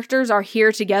these characters are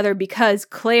here together because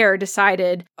Claire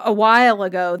decided a while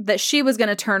ago that she was going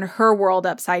to turn her world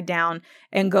upside down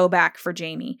and go back for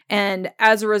Jamie. And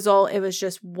as a result, it was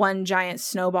just one giant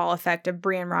snowball effect of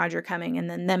Bree and Roger coming and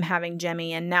then them having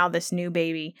Jemmy and now this new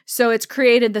baby. So it's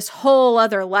created this whole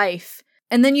other life.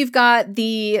 And then you've got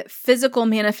the physical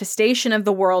manifestation of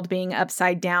the world being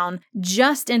upside down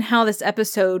just in how this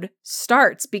episode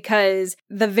starts, because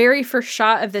the very first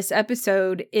shot of this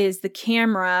episode is the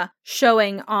camera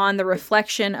showing on the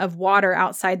reflection of water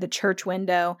outside the church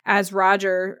window as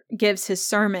Roger gives his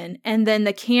sermon. And then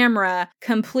the camera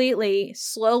completely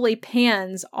slowly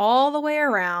pans all the way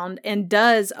around and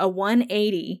does a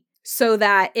 180 so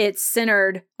that it's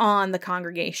centered on the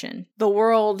congregation. The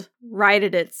world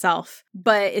righted itself,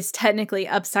 but is technically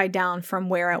upside down from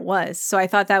where it was. So I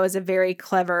thought that was a very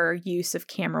clever use of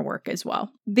camera work as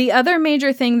well. The other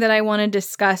major thing that I want to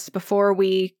discuss before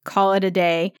we call it a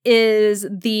day is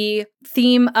the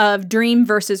theme of dream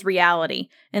versus reality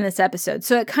in this episode.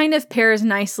 So it kind of pairs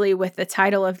nicely with the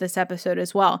title of this episode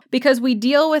as well, because we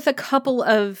deal with a couple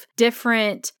of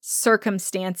different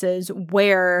circumstances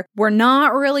where we're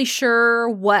not really sure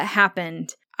what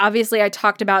happened. Obviously, I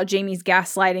talked about Jamie's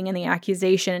gaslighting and the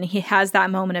accusation, and he has that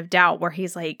moment of doubt where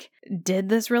he's like, did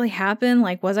this really happen?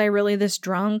 Like, was I really this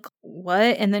drunk?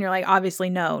 What? And then you're like, obviously,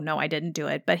 no, I didn't do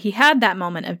it. But he had that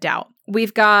moment of doubt.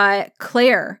 We've got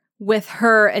Claire with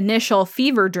her initial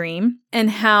fever dream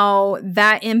and how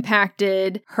that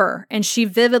impacted her. And she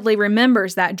vividly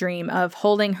remembers that dream of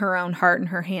holding her own heart in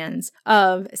her hands,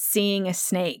 of seeing a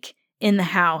snake in the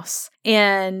house,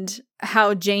 and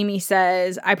how Jamie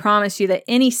says, I promise you that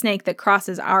any snake that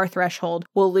crosses our threshold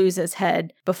will lose its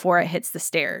head before it hits the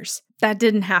stairs. That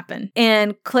didn't happen.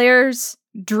 And Claire's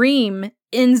dream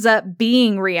ends up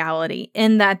being reality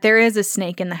in that there is a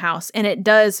snake in the house and it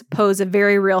does pose a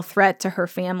very real threat to her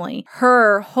family.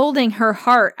 Her holding her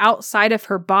heart outside of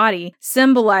her body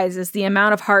symbolizes the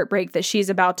amount of heartbreak that she's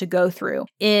about to go through.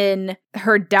 In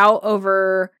her doubt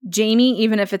over Jamie,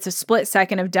 even if it's a split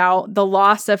second of doubt, the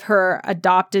loss of her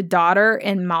adopted daughter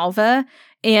in Malva,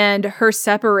 and her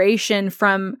separation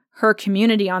from her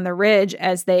community on the ridge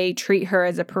as they treat her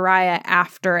as a pariah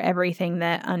after everything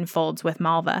that unfolds with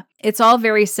Malva. It's all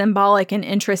very symbolic and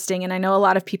interesting, and I know a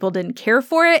lot of people didn't care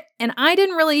for it, and I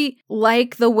didn't really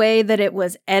like the way that it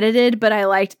was edited, but I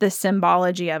liked the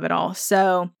symbology of it all,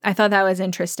 so I thought that was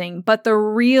interesting. But the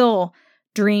real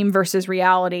dream versus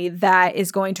reality that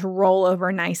is going to roll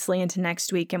over nicely into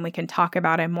next week, and we can talk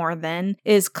about it more then,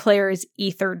 is Claire's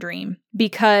ether dream,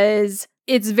 because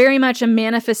it's very much a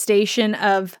manifestation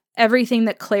of everything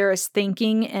that Claire is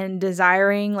thinking and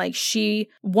desiring. Like, she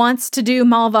wants to do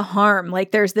Malva harm.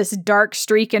 Like, there's this dark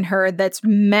streak in her that's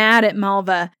mad at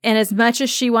Malva. And as much as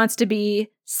she wants to be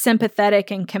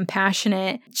sympathetic and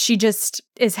compassionate, she just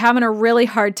is having a really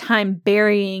hard time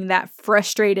burying that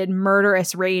frustrated,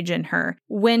 murderous rage in her.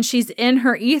 When she's in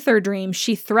her ether dream,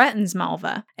 she threatens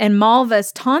Malva, and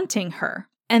Malva's taunting her.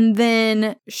 And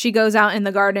then she goes out in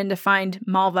the garden to find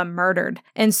Malva murdered.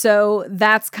 And so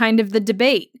that's kind of the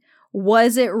debate.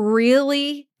 Was it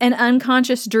really an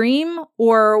unconscious dream,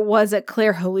 or was it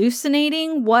Claire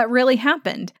hallucinating? What really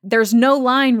happened? There's no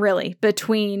line really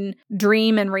between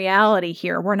dream and reality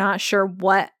here. We're not sure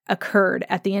what occurred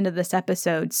at the end of this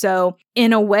episode. So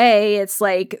in a way, it's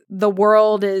like the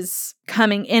world is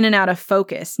coming in and out of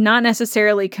focus, not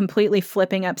necessarily completely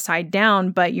flipping upside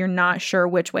down, but you're not sure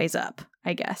which way's up,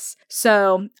 I guess.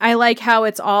 So I like how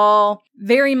it's all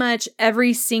very much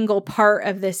every single part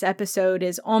of this episode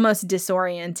is almost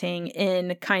disorienting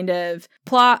in kind of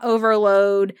plot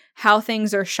overload, how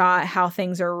things are shot, how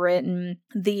things are written,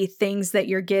 the things that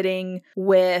you're getting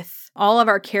with all of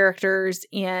our characters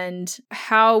and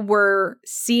how we're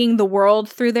seeing the world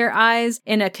through their eyes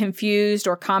in a confused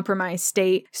or compromised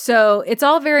state. So it's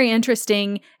all very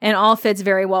interesting and all fits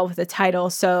very well with the title.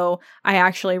 So I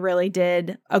actually really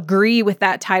did agree with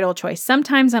that title choice.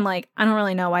 Sometimes I'm like, I don't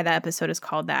really know why that episode is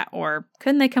called that, or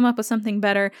couldn't they come up with something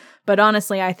better? But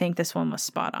honestly, I think this one was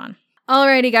spot on.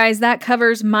 Alrighty, guys, that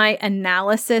covers my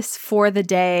analysis for the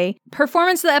day.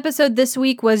 Performance of the episode this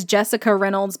week was Jessica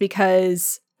Reynolds,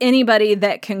 because anybody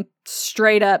that can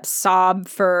straight up sob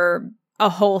for a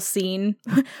whole scene,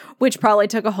 which probably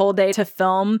took a whole day to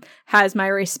film, has my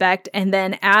respect. And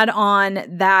then add on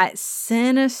that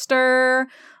sinister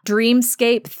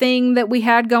dreamscape thing that we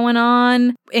had going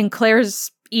on in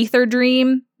Claire's ether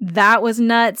dream. That was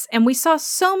nuts. And we saw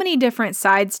so many different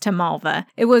sides to Malva.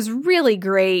 It was really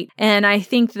great. And I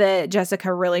think that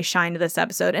Jessica really shined this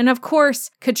episode. And of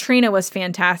course, Katrina was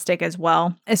fantastic as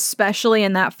well, especially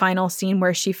in that final scene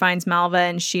where she finds Malva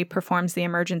and she performs the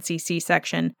emergency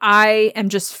C-section. I am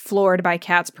just floored by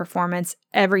Kat's performance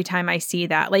every time I see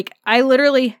that. Like, I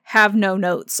literally have no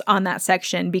notes on that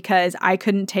section because I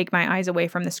couldn't take my eyes away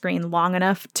from the screen long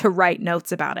enough to write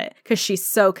notes about it because she's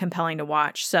so compelling to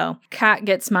watch. So Kat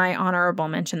gets my honorable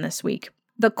mention this week.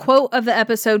 The quote of the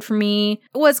episode for me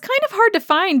was kind of hard to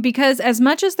find because as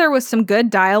much as there was some good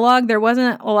dialogue, there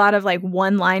wasn't a lot of like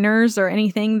one-liners or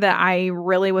anything that I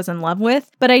really was in love with.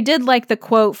 But I did like the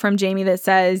quote from Jamie that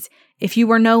says, "If you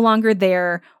were no longer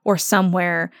there or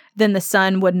somewhere, then the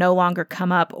sun would no longer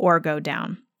come up or go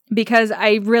down." Because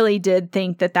I really did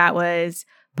think that that was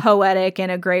poetic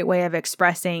and a great way of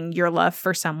expressing your love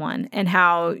for someone and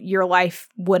how your life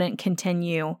wouldn't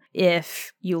continue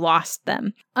if you lost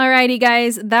them. Alrighty,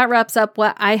 guys, that wraps up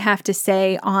what I have to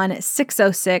say on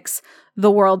 606,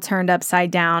 The World Turned Upside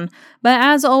Down. But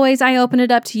as always, I open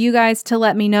it up to you guys to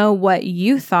let me know what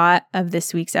you thought of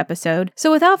this week's episode.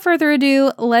 So without further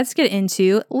ado, let's get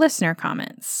into listener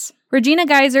comments. Regina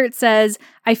Geisert says,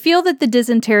 "I feel that the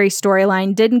dysentery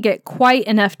storyline didn't get quite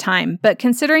enough time, but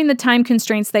considering the time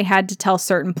constraints they had to tell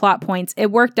certain plot points,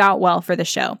 it worked out well for the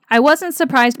show. I wasn't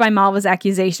surprised by Malva's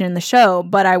accusation in the show,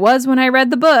 but I was when I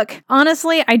read the book.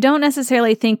 Honestly, I don't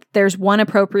necessarily think there's one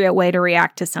appropriate way to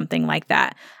react to something like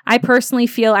that. I personally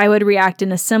feel I would react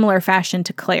in a similar fashion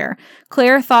to Claire.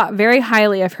 Claire thought very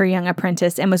highly of her young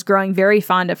apprentice and was growing very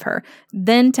fond of her.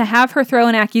 Then to have her throw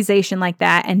an accusation like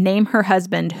that and name her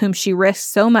husband, whom she risked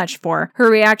so much for,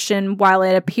 her reaction, while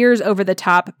it appears over the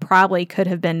top, probably could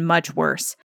have been much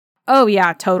worse." Oh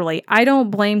yeah, totally. I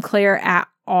don't blame Claire at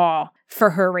all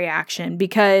for her reaction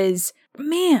because,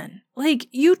 man, like,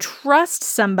 you trust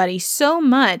somebody so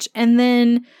much and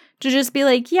then to just be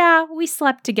like, yeah, we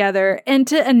slept together, and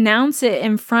to announce it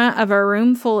in front of a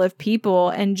room full of people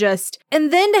and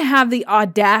then to have the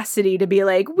audacity to be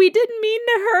like, we didn't mean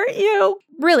to hurt you.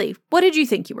 Really, what did you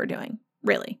think you were doing?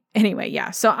 Really? Anyway,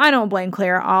 yeah, so I don't blame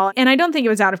Claire at all. And I don't think it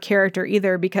was out of character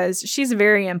either because she's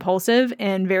very impulsive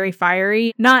and very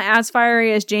fiery. Not as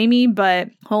fiery as Jamie, but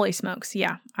holy smokes,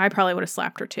 yeah, I probably would have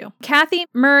slapped her too. Kathy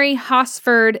Murray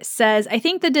Hosford says, "I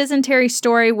think the dysentery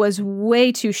story was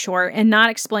way too short and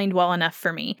not explained well enough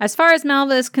for me. As far as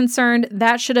Malva is concerned,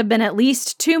 that should have been at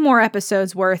least 2 more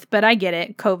episodes worth, but I get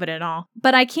it, COVID and all.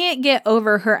 But I can't get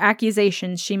over her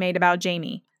accusations she made about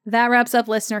Jamie." That wraps up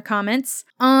listener comments.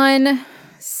 On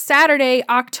Saturday,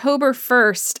 October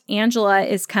 1st, Angela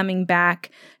is coming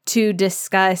back to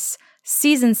discuss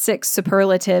Season 6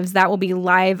 Superlatives. That will be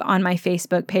live on my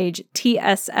Facebook page,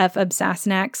 TSF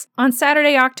Obsassenachs, on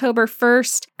Saturday, October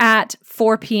 1st at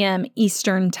 4 p.m.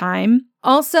 Eastern Time.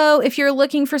 Also, if you're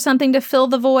looking for something to fill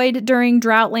the void during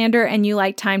Droughtlander and you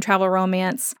like time travel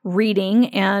romance reading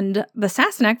and the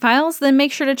Sassenach Files, then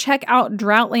make sure to check out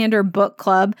Droughtlander Book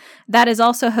Club. That is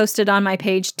also hosted on my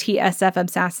page, TSF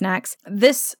Obsassenachs.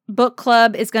 This book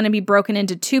club is going to be broken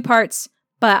into 2 parts,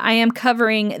 but I am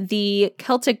covering the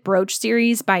Celtic Brooch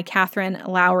series by Catherine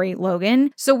Lowry Logan.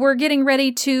 So we're getting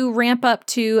ready to ramp up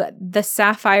to the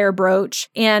Sapphire Brooch,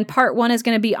 and part 1 is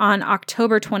going to be on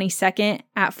October 22nd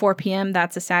at 4 p.m.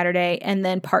 That's a Saturday, and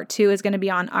then part 2 is going to be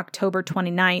on October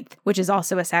 29th, which is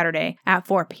also a Saturday at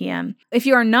 4 p.m. If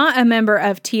you are not a member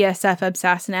of TSF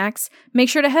Obsassenachs, make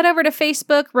sure to head over to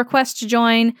Facebook, request to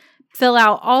join, Fill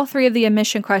out all 3 of the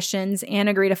admission questions and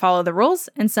agree to follow the rules,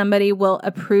 and somebody will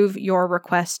approve your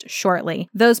request shortly.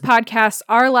 Those podcasts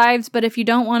are lives, but if you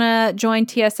don't want to join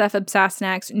TSF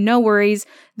Obsassenachs, no worries.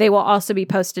 They will also be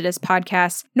posted as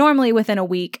podcasts, normally within a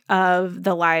week of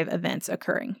the live events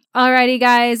occurring. Alrighty,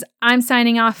 guys, I'm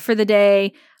signing off for the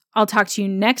day. I'll talk to you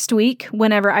next week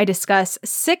whenever I discuss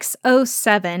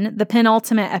 607, the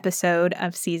penultimate episode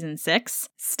of season 6,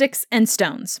 Sticks and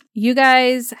Stones. You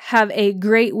guys have a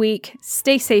great week.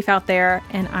 Stay safe out there,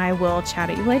 and I will chat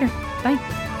at you later.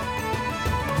 Bye.